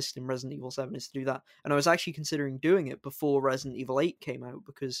second list in Resident Evil 7 is to do that. And I was actually considering doing it before Resident Evil 8 came out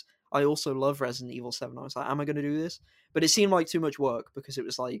because I also love Resident Evil 7. I was like, am I going to do this? But it seemed like too much work because it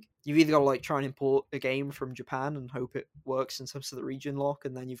was like, you've either got to like try and import a game from Japan and hope it works in terms of the region lock,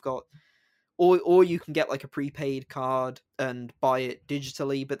 and then you've got, or you can get like a prepaid card and buy it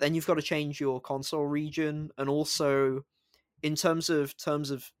digitally, but then you've got to change your console region. And also in terms of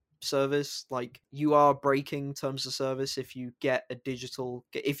service, like, you are breaking terms of service if you get a digital,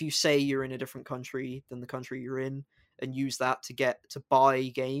 if you say you're in a different country than the country you're in and use that to buy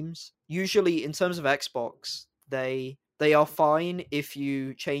games. Usually in terms of Xbox, they are fine if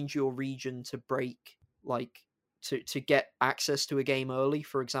you change your region to break, like, to get access to a game early.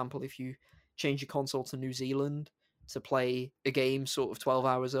 For example, if you change your console to New Zealand to play a game sort of 12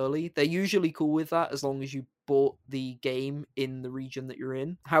 hours early, they're usually cool with that as long as you bought the game in the region that you're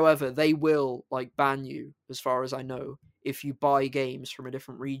in. However, they will like ban you, as far as I know, if you buy games from a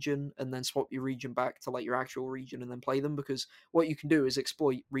different region and then swap your region back to like your actual region and then play them, because what you can do is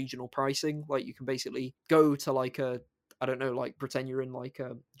exploit regional pricing. Like, you can basically go to like I don't know, like, pretend you're in like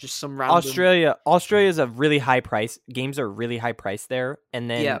just some random Australia's a really high price. Games are really high price there, and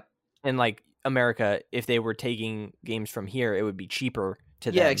then in like America, if they were taking games from here, it would be cheaper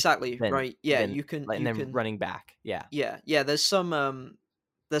to them. Yeah, exactly. Right. Yeah, you can running back. Yeah. Yeah. There's some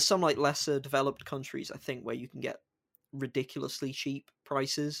like lesser developed countries, I think, where you can get ridiculously cheap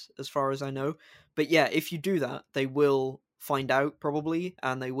prices, as far as I know. But yeah, if you do that, they will find out probably,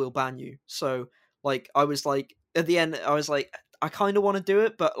 and they will ban you. So like, I was like, at the end, I was like, I kind of want to do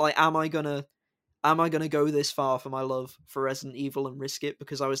it, but like, am I gonna go this far for my love for Resident Evil and risk it?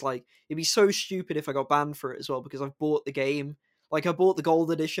 Because I was like, it'd be so stupid if I got banned for it as well, because I've bought the game. Like, I bought the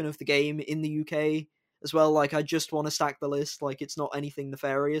gold edition of the game in the UK as well. Like, I just want to stack the list. Like, it's not anything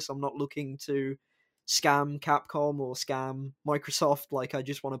nefarious. I'm not looking to scam Capcom or scam Microsoft. Like, I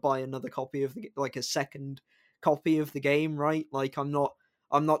just want to buy another copy of a second copy of the game, right? Like, I'm not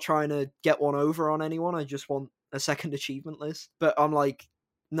trying to get one over on anyone. I just want a second achievement list. But I'm like,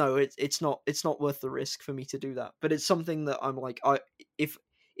 no, it's not worth the risk for me to do that. But it's something that I'm like, if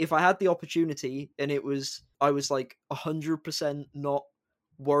if I had the opportunity and I was like 100% not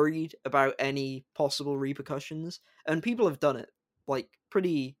worried about any possible repercussions, and people have done it, like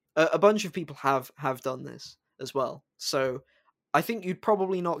pretty a bunch of people have done this as well. So I think you'd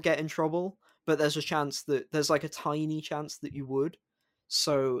probably not get in trouble, but there's a chance that there's like a tiny chance that you would.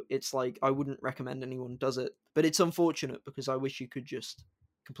 So it's like I wouldn't recommend anyone does it, but it's unfortunate because I wish you could just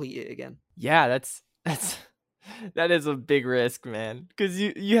complete it again. Yeah, that's that is a big risk, man. Because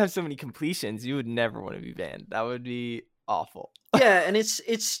you have so many completions, you would never want to be banned. That would be awful. Yeah, and it's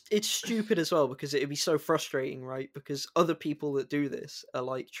stupid as well because it'd be so frustrating, right? Because other people that do this are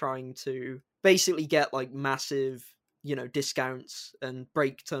like trying to basically get like massive, discounts and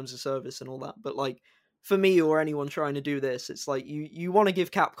break terms of service and all that. But like for me or anyone trying to do this, it's like you want to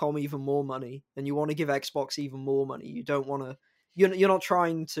give Capcom even more money and you want to give Xbox even more money. You don't want to you're not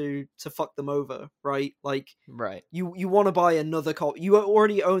trying to fuck them over, right? Like Right. you want to buy another copy. You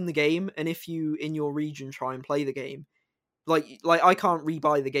already own the game, and if you in your region try and play the game, like I can't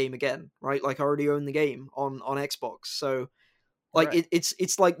rebuy the game again, right? Like I already own the game on Xbox, so like Right.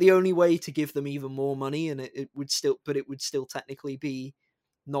 it's like the only way to give them even more money, and it would still, but it would still technically be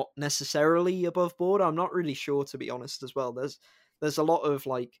not necessarily above board. I'm not really sure, to be honest. As well, there's a lot of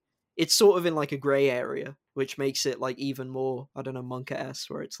like it's sort of in like a gray area, which makes it like even more, I don't know, Monka-esque,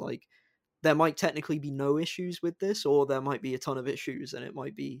 where it's like there might technically be no issues with this, or there might be a ton of issues, and it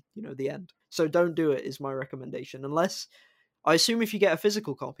might be the end. So don't do it is my recommendation, unless I assume if you get a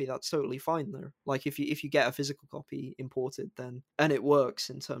physical copy, that's totally fine though. Like if you get a physical copy imported, then and it works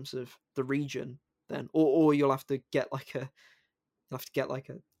in terms of the region, then or you'll have to get like an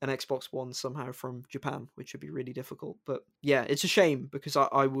Xbox One somehow from Japan, which would be really difficult. But yeah, it's a shame because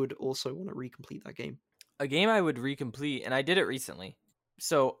I would also want to recomplete that game. A game I would recomplete, and I did it recently,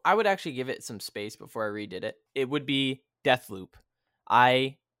 so I would actually give it some space before I redid it. It would be Deathloop.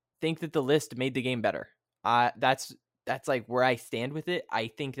 I think that the list made the game better. That's like where I stand with it. I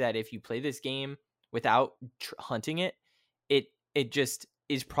think that if you play this game without hunting it, it just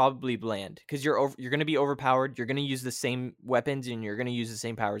is probably bland because you're going to be overpowered. You're going to use the same weapons and you're going to use the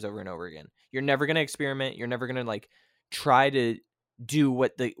same powers over and over again. You're never going to experiment. You're never going to like try to do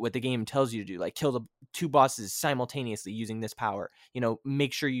what the game tells you to do, like kill the two bosses simultaneously using this power.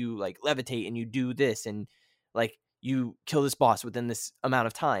 Make sure you like levitate and you do this, and like you kill this boss within this amount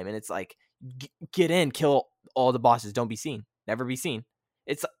of time. And it's like get in, kill all the bosses, don't be seen, never be seen.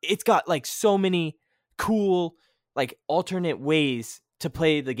 It's got like so many cool like alternate ways to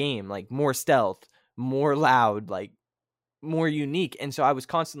play the game, like more stealth, more loud, like more unique. And so I was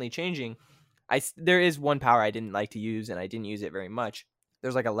constantly changing. There is one power I didn't like to use, and I didn't use it very much.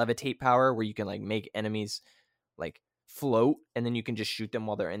 There's like a levitate power where you can like make enemies like float, and then you can just shoot them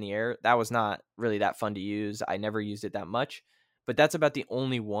while they're in the air. That was not really that fun to use. I never used it that much, but that's about the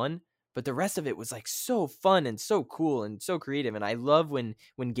only one. But the rest of it was like so fun and so cool and so creative. And I love when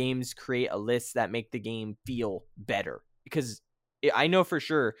games create a list that make the game feel better, because I know for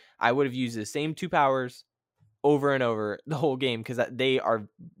sure I would have used the same two powers over and over the whole game because they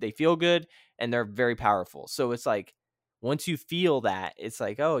feel good and they're very powerful. So it's like once you feel that, it's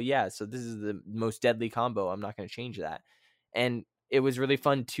like, oh yeah, so this is the most deadly combo. I'm not going to change that. And it was really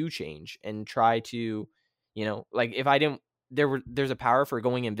fun to change and try to, like if I didn't, there's a power for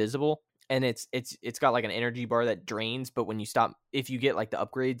going invisible, and it's got like an energy bar that drains, but if you get like the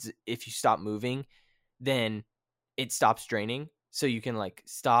upgrades, if you stop moving, then it stops draining. So you can like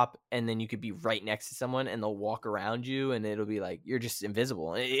stop, and then you could be right next to someone and they'll walk around you and it'll be like you're just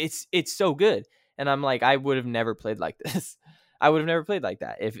invisible. It's so good. And I'm like, I would have never played like this. I would have never played like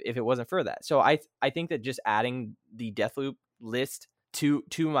that if it wasn't for that. So I think that just adding the Deathloop list to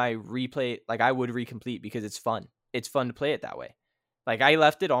my replay, like I would recomplete because it's fun. It's fun to play it that way. Like I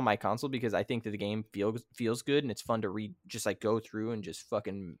left it on my console because I think that the game feels good and it's fun to just like go through and just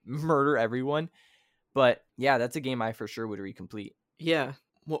fucking murder everyone. But yeah, that's a game I for sure would recomplete. Yeah.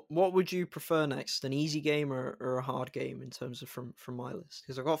 What would you prefer next? An easy game or a hard game in terms of from my list?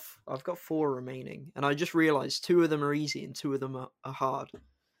 Because I've got four remaining, and I just realized two of them are easy and two of them are hard.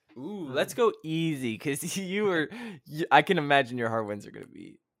 Ooh, let's go easy because I can imagine your hard ones are gonna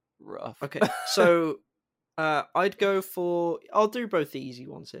be rough. Okay, so I'd go for I'll do both the easy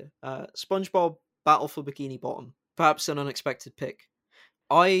ones here. SpongeBob Battle for Bikini Bottom, perhaps an unexpected pick.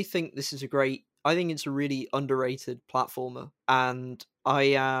 I think it's a really underrated platformer, and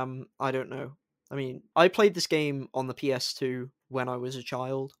I don't know. I mean, I played this game on the PS2 when I was a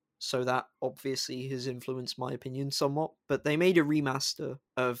child, so that obviously has influenced my opinion somewhat. But they made a remaster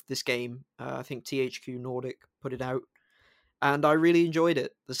of this game. I think THQ Nordic put it out, and I really enjoyed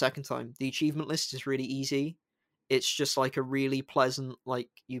it the second time. The achievement list is really easy. It's just like a really pleasant, like,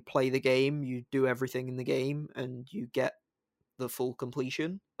 you play the game, you do everything in the game, and you get the full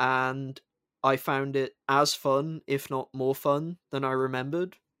completion. And I found it as fun, if not more fun, than I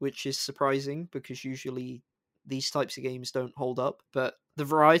remembered, which is surprising because usually these types of games don't hold up. But the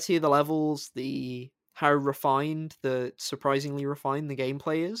variety of the levels, the how refined, the surprisingly refined the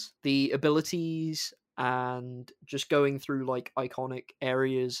gameplay is, the abilities, and just going through like iconic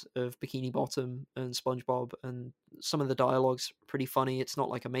areas of Bikini Bottom and SpongeBob, and some of the dialogue's pretty funny. It's not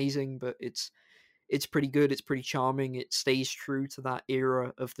like amazing, but it's pretty good. It's pretty charming. It stays true to that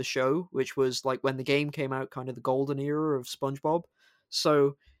era of the show, which was like when the game came out, kind of the golden era of SpongeBob.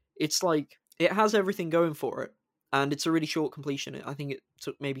 So it's like it has everything going for it, and it's a really short completion. I think it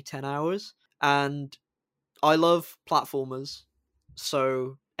took maybe 10 hours, and I love platformers,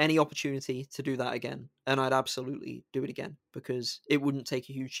 so any opportunity to do that again, and I'd absolutely do it again because it wouldn't take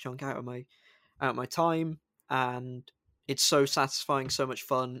a huge chunk out of my time, and it's so satisfying, so much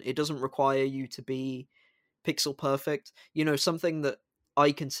fun. It doesn't require you to be pixel perfect. Something that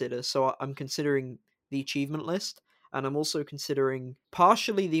I consider, so I'm considering the achievement list, and I'm also considering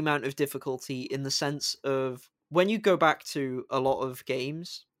partially the amount of difficulty in the sense of when you go back to a lot of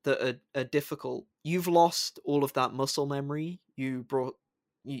games that are difficult, you've lost all of that muscle memory you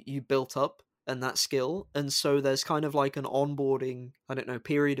built up and that skill, and so there's kind of like an onboarding, I don't know,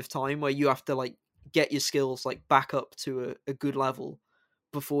 period of time where you have to like get your skills like back up to a good level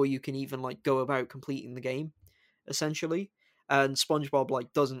before you can even like go about completing the game, essentially. And SpongeBob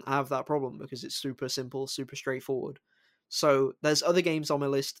like doesn't have that problem because it's super simple, super straightforward. So there's other games on my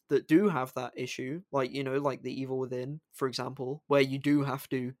list that do have that issue, like like The Evil Within, for example, where you do have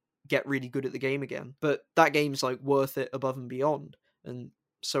to get really good at the game again. But that game's like worth it above and beyond, and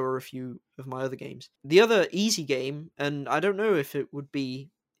so are a few of my other games. The other easy game, and I don't know if it would be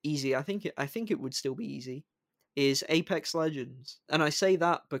easy. I think it would still be easy, is Apex Legends. And I say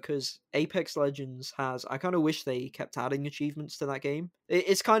that because Apex Legends has, I kind of wish they kept adding achievements to that game.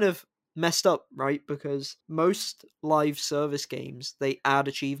 It's kind of messed up, right? Because most live service games, they add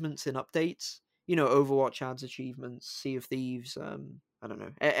achievements in updates. Overwatch adds achievements, Sea of Thieves, I don't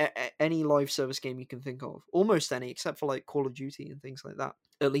know, any live service game you can think of. Almost any, except for like Call of Duty and things like that.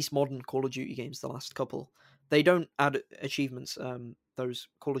 At least modern Call of Duty games, the last couple. They don't add achievements, those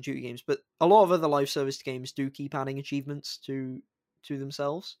Call of Duty games, but a lot of other live service games do keep adding achievements to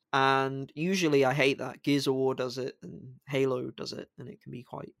themselves, and usually I hate that. Gears of War does it, and Halo does it, and it can be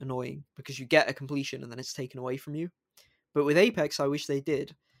quite annoying because you get a completion and then it's taken away from you. But with Apex, I wish they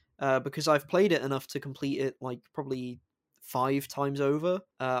did, because I've played it enough to complete it like probably 5 times over.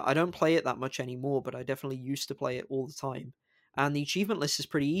 I don't play it that much anymore, but I definitely used to play it all the time. And the achievement list is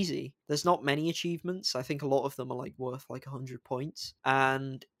pretty easy. There's not many achievements. I think a lot of them are like worth like 100 points.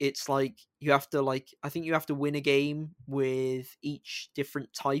 And it's like you have to I think you have to win a game with each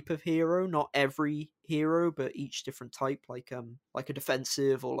different type of hero, not every hero, but each different type, like a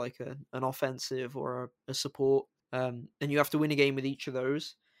defensive or like an offensive or a support. And you have to win a game with each of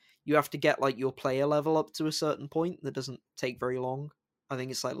those. You have to get like your player level up to a certain point that doesn't take very long. I think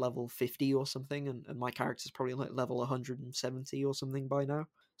it's like level 50 or something, and my character's probably like level 170 or something by now.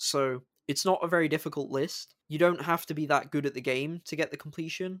 So it's not a very difficult list. You don't have to be that good at the game to get the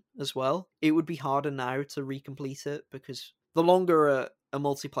completion as well. It would be harder now to recomplete it because the longer a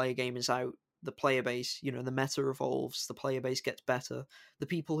multiplayer game is out, the player base, the meta evolves, the player base gets better. The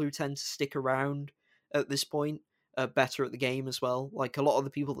people who tend to stick around at this point are better at the game as well. Like a lot of the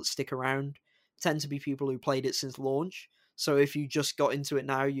people that stick around tend to be people who played it since launch. So if you just got into it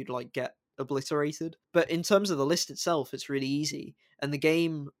now, you'd like get obliterated. But in terms of the list itself, it's really easy. And the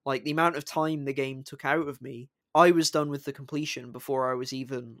game, like the amount of time the game took out of me, I was done with the completion before I was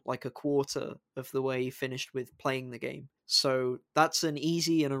even like a quarter of the way finished with playing the game. So that's an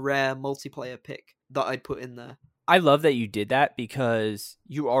easy and a rare multiplayer pick that I'd put in there. I love that you did that because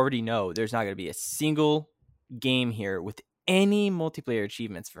you already know there's not going to be a single game here with any multiplayer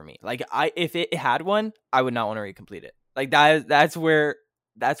achievements for me. Like if it had one, I would not want to recomplete it. Like that's where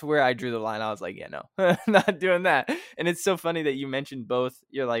I drew the line. I was like, yeah, no, not doing that. And it's so funny that you mentioned both.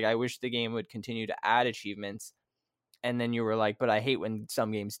 You're like, I wish the game would continue to add achievements, and then you were like, but I hate when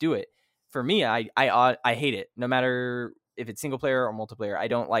some games do it. For me, I hate it. No matter if it's single player or multiplayer, I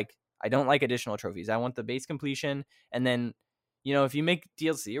don't like additional trophies. I want the base completion, and then if you make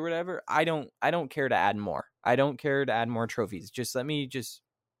DLC or whatever, I don't care to add more. I don't care to add more trophies. Just let me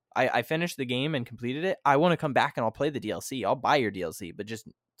I finished the game and completed it. I want to come back and I'll play the DLC. I'll buy your DLC, but just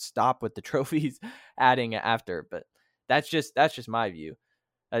stop with the trophies adding after. But that's just my view.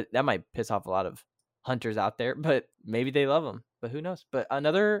 That might piss off a lot of hunters out there, but maybe they love them. But who knows? But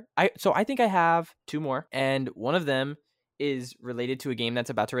I think I have two more, and one of them is related to a game that's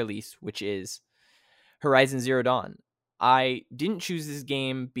about to release, which is Horizon Zero Dawn. I didn't choose this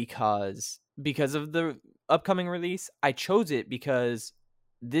game because of the upcoming release. I chose it because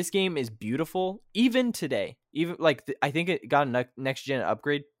this game is beautiful even today. Even like I think it got a next gen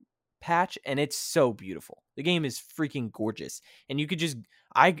upgrade patch, and it's so beautiful. The game is freaking gorgeous, and you could just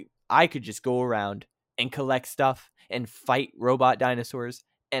I could just go around and collect stuff and fight robot dinosaurs,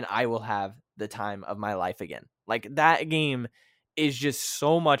 and I will have the time of my life again. Like that game is just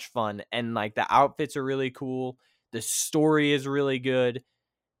so much fun, and like the outfits are really cool. The story is really good.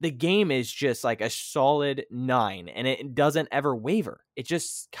 The game is just like a solid 9, and it doesn't ever waver. It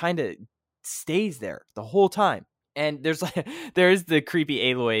just kind of stays there the whole time. And there's the creepy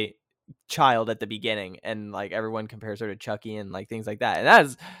Aloy child at the beginning, and like everyone compares her to Chucky and like things like that.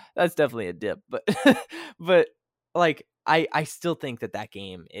 And that's definitely a dip, but but like I still think that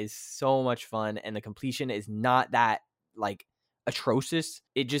game is so much fun, and the completion is not that like atrocious.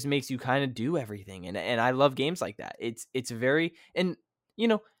 It just makes you kind of do everything, and I love games like that. It's very, and you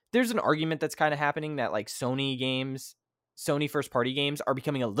know, there's an argument that's kind of happening that like Sony first party games are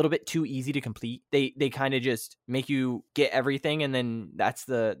becoming a little bit too easy to complete. They kind of just make you get everything, and then that's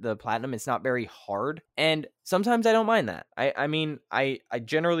the platinum. It's not very hard, and sometimes I don't mind that. I mean I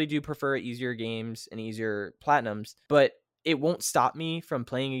generally do prefer easier games and easier platinums, but it won't stop me from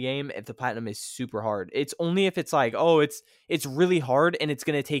playing a game if the platinum is super hard. It's only if it's like, oh, it's really hard and it's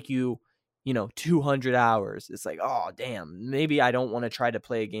gonna take you 200 hours. It's like, oh damn, maybe I don't want to try to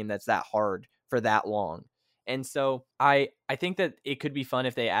play a game that's that hard for that long. And so I think that it could be fun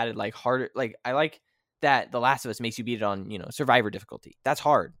if they added like harder, like I like that The Last of Us makes you beat it on, survivor difficulty. That's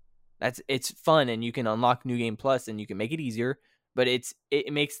hard. It's fun, and you can unlock New Game Plus and you can make it easier, but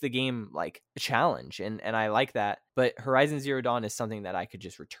it makes the game like a challenge, and I like that. But Horizon Zero Dawn is something that I could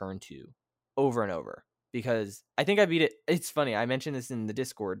just return to over and over, because I think I beat it. It's funny, I mentioned this in the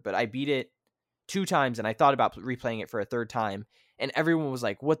Discord, but I beat it 2 times, and I thought about replaying it for a third time, and everyone was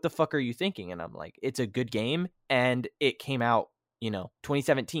like, what the fuck are you thinking? And I'm like, it's a good game, and it came out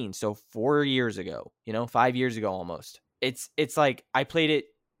 2017, so 4 years ago, 5 years ago almost. It's like I played it.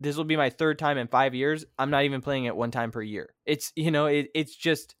 This will be my third time in 5 years. I'm not even playing it one time per year. It's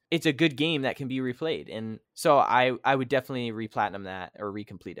it's a good game that can be replayed, and so I would definitely replatinum that or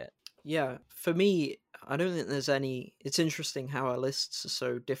recomplete it. Yeah, for me, I don't think there's any. It's interesting how our lists are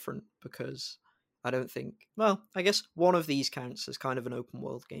so different, because I don't think. Well, I guess one of these counts as kind of an open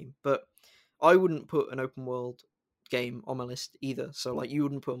world game, but I wouldn't put an open world game on my list either. So like you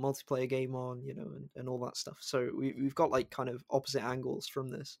wouldn't put a multiplayer game on, and all that stuff. So we've got like kind of opposite angles from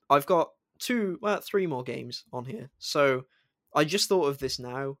this. I've got 3 more games on here. So I just thought of this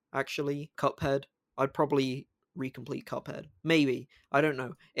now, actually. Cuphead. I'd probably recomplete Cuphead. Maybe. I don't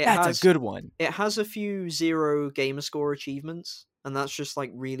know. That's a good one. It has a few 0 gamer score achievements, and that's just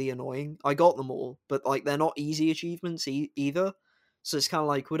like really annoying. I got them all, but like they're not easy achievements either. So it's kind of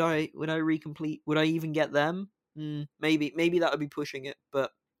like, would I recomplete? Would I even get them? Maybe that would be pushing it.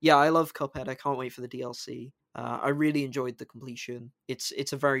 But yeah, I love Cuphead. I can't wait for the DLC. I really enjoyed the completion.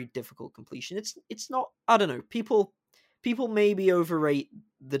 It's a very difficult completion. It's not. I don't know. People maybe overrate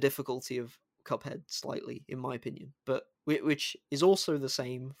the difficulty of Cuphead slightly, in my opinion, but which is also the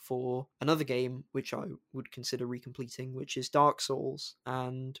same for another game which I would consider recompleting, which is Dark Souls.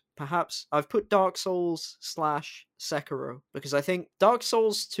 And perhaps I've put Dark Souls / Sekiro because I think Dark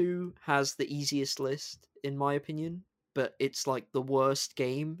Souls 2 has the easiest list, in my opinion, but it's like the worst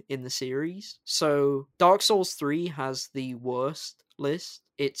game in the series. So Dark Souls 3 has the worst list.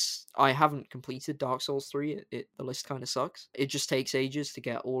 I haven't completed Dark Souls 3. The list kind of sucks. It just takes ages to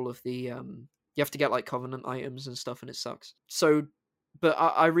get all of the you have to get like Covenant items and stuff, and it sucks. So, but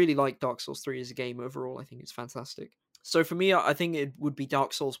I really like Dark Souls 3 as a game overall. I think it's fantastic. So for me, I think it would be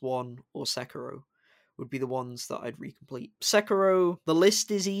Dark Souls 1 or Sekiro would be the ones that I'd recomplete. Sekiro, the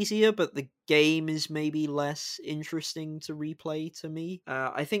list is easier, but the game is maybe less interesting to replay to me.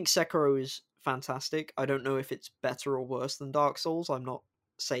 I think Sekiro is fantastic. I don't know if it's better or worse than Dark Souls. I'm not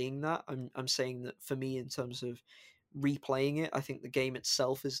saying that. I'm saying that for me, in terms of replaying it, I think the game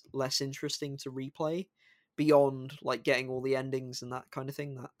itself is less interesting to replay, beyond like getting all the endings and that kind of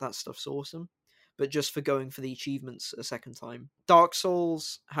thing. That stuff's awesome. But just for going for the achievements a second time. Dark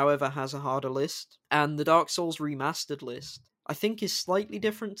Souls, however, has a harder list, and the Dark Souls remastered list I think is slightly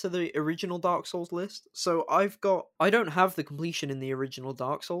different to the original Dark Souls list. So I don't have the completion in the original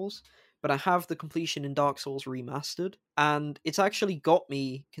Dark Souls, but I have the completion in Dark Souls Remastered, and it's actually got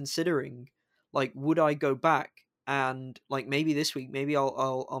me considering, like, would I go back and like maybe this week, maybe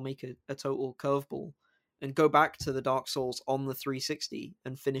I'll make a total curveball and go back to the Dark Souls on the 360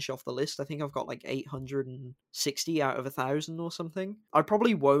 and finish off the list. I think I've got like 860 out of 1,000 or something. I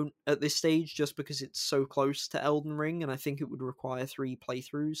probably won't at this stage just because it's so close to Elden Ring, and I think it would require 3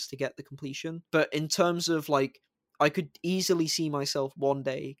 playthroughs to get the completion. But in terms of like, I could easily see myself one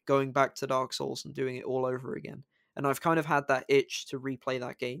day going back to Dark Souls and doing it all over again. And I've kind of had that itch to replay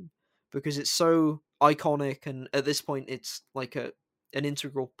that game because it's so iconic, and at this point it's like an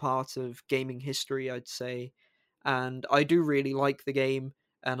integral part of gaming history, I'd say. And I do really like the game,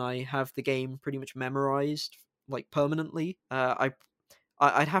 and I have the game pretty much memorized like permanently. I'd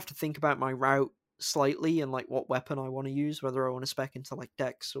have to think about my route slightly and like what weapon I want to use, whether I want to spec into like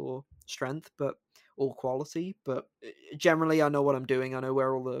dex or strength, but or quality. But generally, I know what I'm doing. I know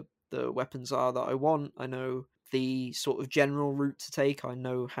where all the weapons are that I want. I know the sort of general route to take. I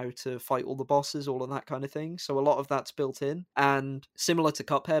know how to fight all the bosses, all of that kind of thing. So a lot of that's built in. And similar to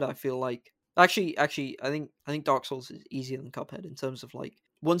Cuphead, I feel like actually I think Dark Souls is easier than Cuphead in terms of like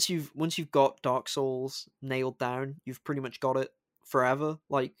once you've got Dark Souls nailed down, you've pretty much got it forever.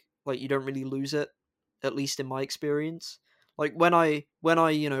 Like you don't really lose it, at least in my experience. Like when I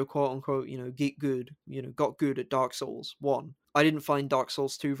quote unquote get good, got good at Dark Souls 1, I didn't find Dark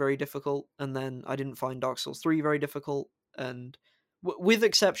Souls 2 very difficult, and then I didn't find Dark Souls 3 very difficult, and with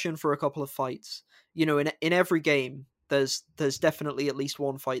exception for a couple of fights, in every game there's definitely at least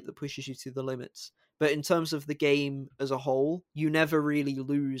one fight that pushes you to the limits. But in terms of the game as a whole, you never really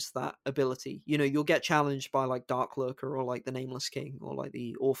lose that ability. You'll get challenged by like Dark Lurker or like the Nameless King or like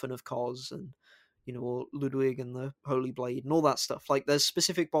the Orphan of Kos and or Ludwig and the Holy Blade and all that stuff. Like there's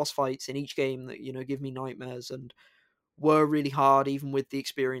specific boss fights in each game that give me nightmares and were really hard, even with the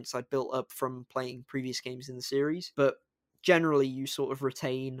experience I'd built up from playing previous games in the series. But generally, you sort of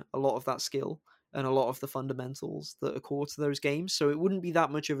retain a lot of that skill and a lot of the fundamentals that are core to those games. So it wouldn't be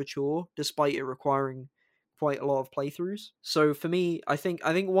that much of a chore, despite it requiring quite a lot of playthroughs. So for me, I think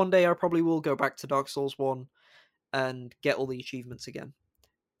one day I probably will go back to Dark Souls 1 and get all the achievements again.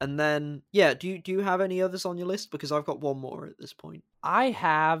 And then, yeah, do you have any others on your list? Because I've got one more at this point. I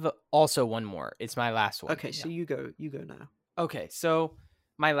have also one more. It's my last one. Okay, so you go now. Okay, so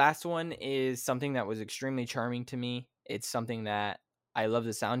my last one is something that was extremely charming to me. It's something that I love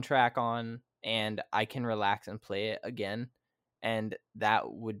the soundtrack on, and I can relax and play it again. And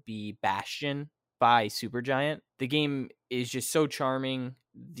that would be Bastion by Supergiant. The game is just so charming.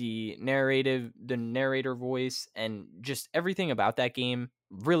 The narrator voice, and just everything about that game,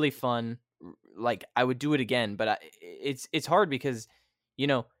 really fun. Like I would do it again, but it's hard because,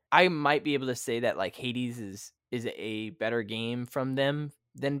 I might be able to say that like Hades is a better game from them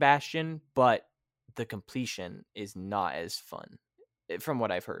than Bastion, but the completion is not as fun from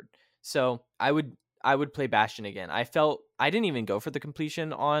what I've heard. So I would play Bastion again. I didn't even go for the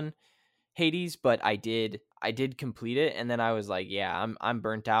completion on Hades, but I did complete it, and then I was like, yeah, I'm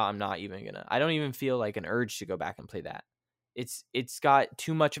burnt out. I'm not even gonna. I don't even feel like an urge to go back and play that. It's got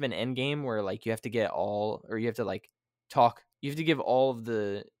too much of an end game where like you have to get all, or you have to like talk. You have to give all of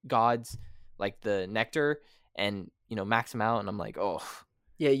the gods like the nectar and max them out, and I'm like, oh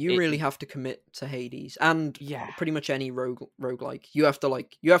yeah, you really have to commit to Hades and pretty much any roguelike. You have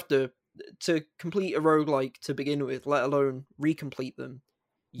to complete a roguelike to begin with, let alone recomplete them.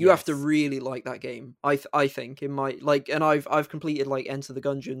 You have to really like that game. I think in my like, and I've completed like Enter the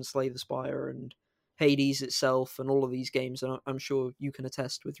Gungeon, Slay the Spire, and Hades itself, and all of these games, and I'm sure you can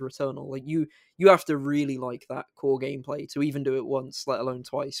attest with Returnal. Like you have to really like that core gameplay to even do it once, let alone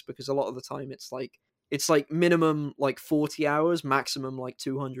twice, because a lot of the time it's like minimum like 40 hours, maximum like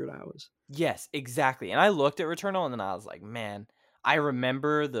 200 hours. Yes, exactly. And I looked at Returnal and then I was like, man, I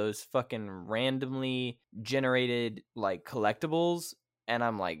remember those fucking randomly generated like collectibles, and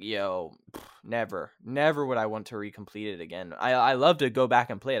I'm like, yo, never would I want to recomplete it again. I love to go back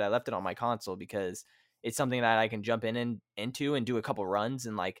and play it. I left it on my console because it's something that I can jump into and do a couple runs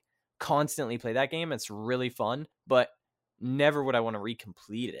and like constantly play that game. It's really fun, but never would I want to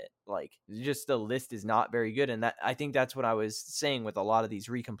recomplete it. Like just the list is not very good, and that I think that's what I was saying with a lot of these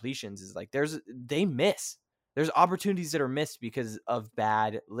recompletions is like there's opportunities that are missed because of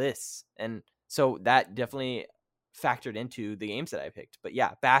bad lists, and so that definitely factored into the games that I picked. But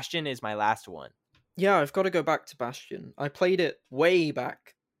yeah, Bastion is my last one. Yeah, I've got to go back to Bastion. I played it way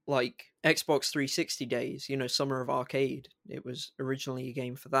back, like Xbox 360 days, Summer of Arcade. It was originally a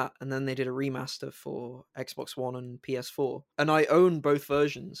game for that, and then they did a remaster for Xbox One and PS4. And I own both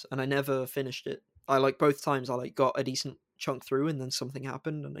versions, and I never finished it. I like both times I like got a decent chunk through, and then something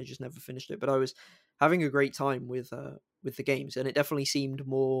happened, and I just never finished it. But I was having a great time with the games, and it definitely seemed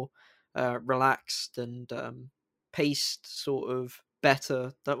more relaxed and paced sort of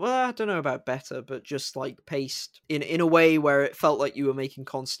better. That, well, I don't know about better, but just like paced in a way where it felt like you were making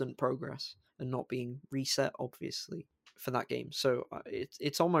constant progress and not being reset, obviously, for that game. So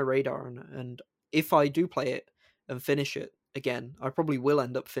it's on my radar, and if I do play it and finish it again, I probably will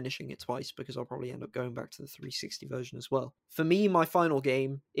end up finishing it twice because I'll probably end up going back to the 360 version as well. For me, my final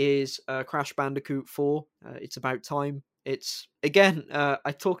game is Crash Bandicoot 4. It's about time. It's, again,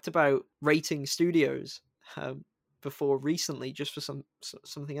 I talked about rating studios before recently, just for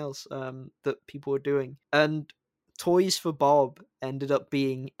something else that people were doing, and Toys for Bob ended up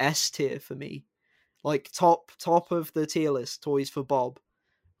being S tier for me, like top of the tier list. Toys for Bob,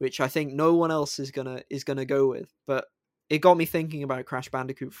 which I think no one else is gonna go with, but it got me thinking about Crash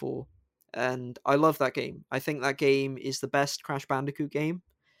Bandicoot 4, and I love that game. I think that game is the best Crash Bandicoot game,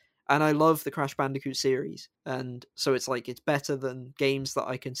 and I love the Crash Bandicoot series, and so it's like, it's better than games that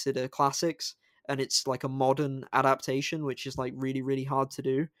I consider classics, and it's like a modern adaptation, which is like really, really hard to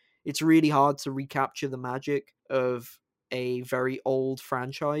do. It's really hard to recapture the magic of a very old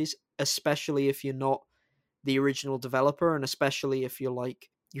franchise, especially if you're not the original developer, and especially if you're like,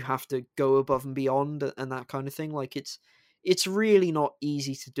 you have to go above and beyond and that kind of thing. Like, it's really not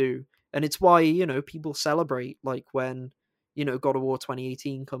easy to do, and it's why, people celebrate, like, when God of War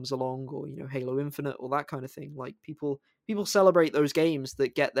 2018 comes along, or Halo Infinite, or that kind of thing. Like, people celebrate those games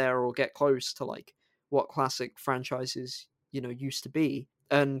that get there or get close to like what classic franchises used to be.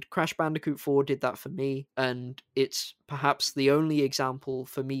 And Crash Bandicoot 4 did that for me, and it's perhaps the only example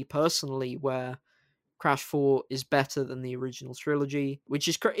for me personally where Crash 4 is better than the original trilogy, which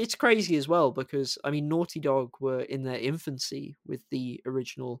is it's crazy as well, because I mean, Naughty Dog were in their infancy with the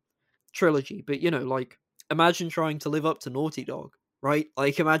original trilogy, but like, imagine trying to live up to Naughty Dog, right?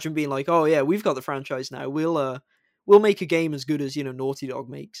 Like, imagine being like, oh yeah, we've got the franchise now, we'll make a game as good as Naughty Dog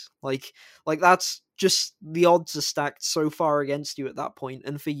makes. Like that's just, the odds are stacked so far against you at that point.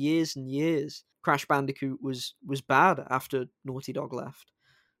 And for years and years, Crash Bandicoot was bad after Naughty Dog left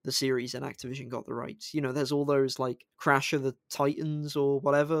the series and Activision got the rights. There's all those like Crash of the Titans or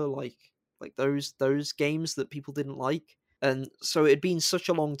whatever, like those games that people didn't like. And so it'd been such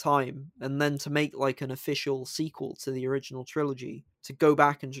a long time, and then to make like an official sequel to the original trilogy, to go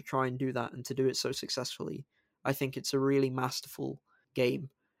back and to try and do that, and to do it so successfully, I think it's a really masterful game.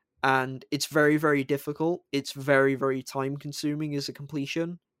 And it's very, very difficult. It's very, very time consuming as a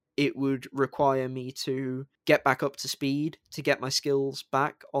completion. It would require me to get back up to speed, to get my skills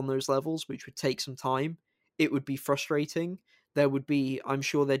back on those levels, which would take some time. It would be frustrating. I'm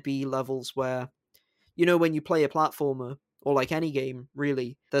sure there'd be levels where, when you play a platformer, or like any game,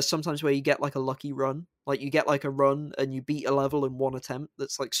 really, there's sometimes where you get like a lucky run. Like, you get like a run and you beat a level in one attempt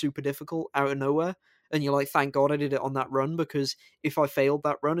that's like super difficult out of nowhere. And you're like, thank God I did it on that run, because if I failed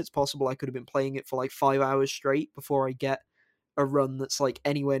that run, it's possible I could have been playing it for like 5 hours straight before I get a run that's like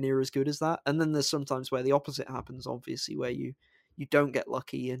anywhere near as good as that. And then there's sometimes where the opposite happens, obviously, where you don't get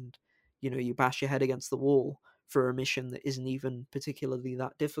lucky, and you bash your head against the wall for a mission that isn't even particularly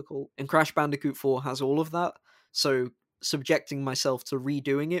that difficult. And Crash Bandicoot 4 has all of that, so subjecting myself to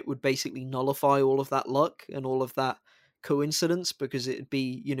redoing it would basically nullify all of that luck and all of that coincidence, because it'd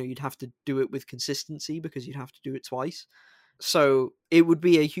be, you'd have to do it with consistency, because you'd have to do it twice. So it would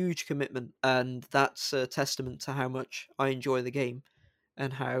be a huge commitment, and that's a testament to how much I enjoy the game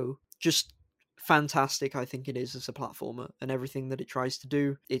and how just fantastic I think it is as a platformer, and everything that it tries to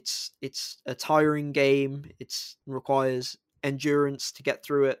do. It's a tiring game. It requires endurance to get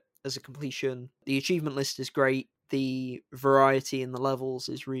through it as a completion. The achievement list is great. The variety in the levels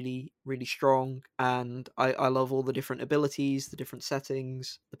is really, really strong, and I love all the different abilities, the different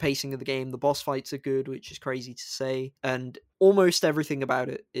settings, the pacing of the game. The boss fights are good, which is crazy to say, and almost everything about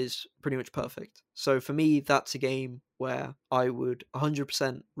it is pretty much perfect. So for me, that's a game where I would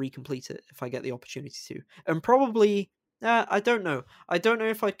 100% recomplete it if I get the opportunity to. And probably, I don't know. I don't know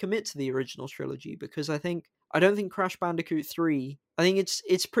if I'd commit to the original trilogy, because I don't think Crash Bandicoot 3, I think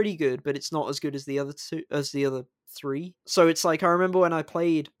it's pretty good, but it's not as good as the other three. So it's like, I remember when I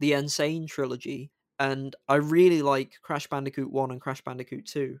played the N. Sane trilogy, and I really like Crash Bandicoot 1 and Crash Bandicoot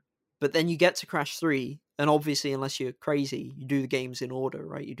 2. But then you get to Crash 3, and obviously, unless you're crazy, you do the games in order,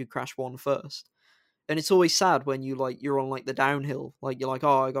 right? You do Crash 1 first. And it's always sad when you're on like the downhill, like you're like,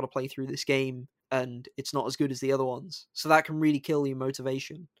 oh, I got to play through this game, and it's not as good as the other ones. So that can really kill your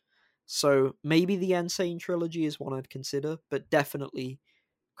motivation. So maybe the N. Sane trilogy is one I'd consider, but definitely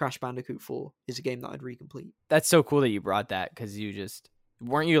Crash Bandicoot 4 is a game that I'd recomplete. That's so cool that you brought that, because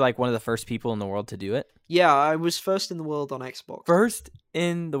weren't you like one of the first people in the world to do it? Yeah, I was first in the world on Xbox. First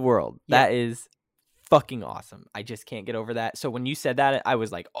in the world. Yeah. That is fucking awesome. I just can't get over that. So when you said that, I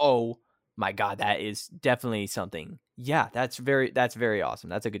was like, oh my God, that is definitely something. Yeah, that's very awesome.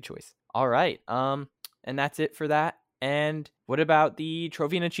 That's a good choice. All right. And that's it for that. And what about the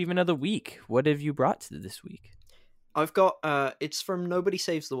trophy and achievement of the week? What have you brought to this week? I've got it's from Nobody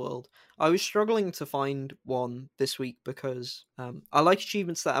Saves the World. I was struggling to find one this week because I like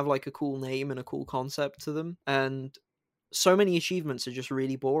achievements that have like a cool name and a cool concept to them, and so many achievements are just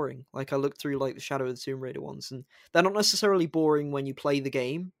really boring. Like I looked through like the Shadow of the Tomb Raider ones, and they're not necessarily boring when you play the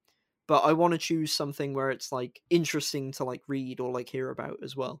game, but I want to choose something where it's like interesting to like read or like hear about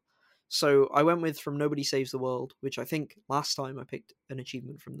as well. So I went with From Nobody Saves the World, which I think last time I picked an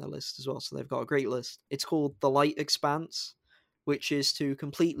achievement from their list as well. So they've got a great list. It's called The Light Expanse, which is to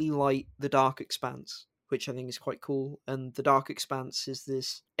completely light the Dark Expanse, which I think is quite cool. And the Dark Expanse is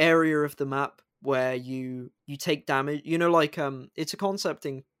this area of the map where you take damage. You know, like it's a concept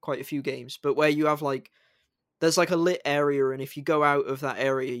in quite a few games, but where you have like there's like a lit area, and if you go out of that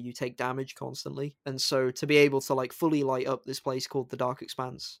area, you take damage constantly. And so to be able to like fully light up this place called the Dark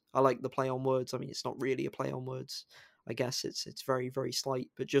Expanse, I like the play on words. I mean, it's not really a play on words. I guess it's very, very slight,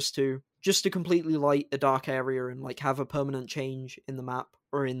 but just to completely light a dark area and like have a permanent change in the map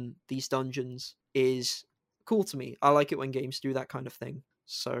or in these dungeons is cool to me. I like it when games do that kind of thing.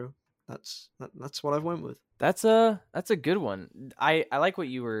 So that's what I've went with. That's a good one. I like what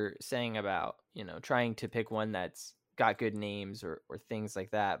you were saying about, trying to pick one that's got good names or things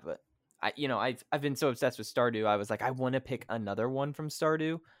like that. But I've been so obsessed with Stardew. I was like, I want to pick another one from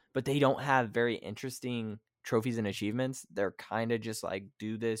Stardew, but they don't have very interesting trophies and achievements. They're kind of just like,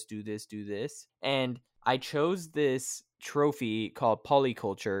 do this, do this, do this. And I chose this trophy called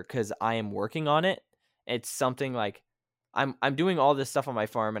Polyculture because I am working on it. It's something like I'm doing all this stuff on my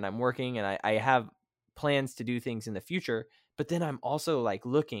farm and I'm working and I have plans to do things in the future, but then I'm also like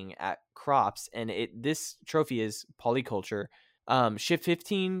looking at crops, and this trophy is Polyculture. Ship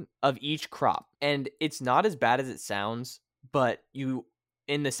 15 of each crop, and it's not as bad as it sounds, but you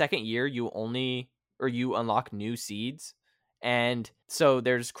in the second year you unlock new seeds, and so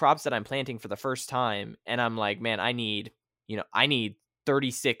there's crops that I'm planting for the first time, and I'm like, man, I need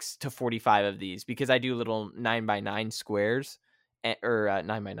 36 to 45 of these because I do little 9x9 squares or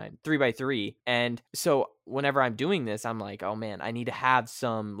 9x9, 3x3. And so whenever I'm doing this, I'm like, oh man, I need to have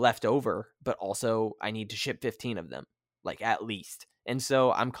some left over, but also I need to ship 15 of them, like at least. And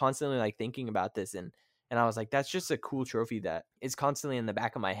so I'm constantly like thinking about this. And I was like, that's just a cool trophy that is constantly in the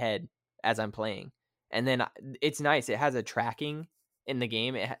back of my head as I'm playing. And then it's nice. It has a tracking in the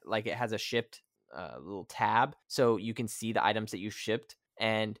game. It has a shipped little tab, so you can see the items that you shipped.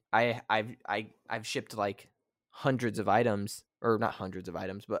 And I've shipped like hundreds of items, or not hundreds of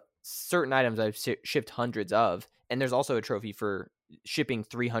items, but certain items I've shipped hundreds of. And there's also a trophy for shipping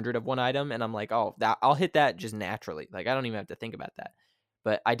 300 of one item. And I'm like, oh, I'll hit that just naturally. Like I don't even have to think about that.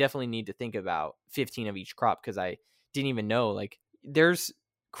 But I definitely need to think about 15 of each crop because I didn't even know like there's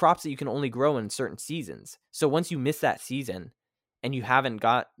crops that you can only grow in certain seasons. So once you miss that season and you haven't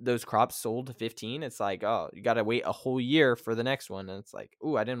got those crops sold to 15, it's like, oh, you got to wait a whole year for the next one. And it's like,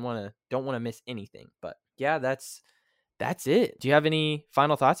 ooh, I don't want to miss anything. But yeah, that's it. Do you have any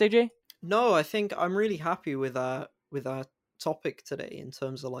final thoughts, AJ? No, I think I'm really happy with our topic today in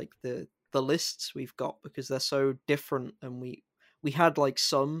terms of like the lists we've got, because they're so different, and we had like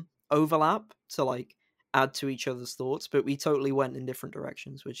some overlap to like add to each other's thoughts, but we totally went in different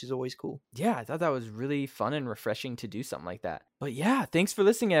directions, which is always cool. Yeah, I thought that was really fun and refreshing to do something like that. But yeah, thanks for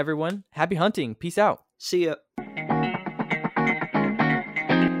listening, everyone. Happy hunting. Peace out. See ya.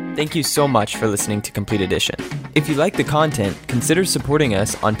 Thank you so much for listening to Complete Edition. If you like the content, consider supporting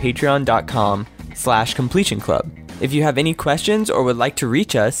us on patreon.com/completionclub. If you have any questions or would like to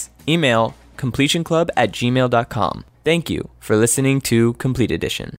reach us, email completionclub@gmail.com. Thank you for listening to Complete Edition.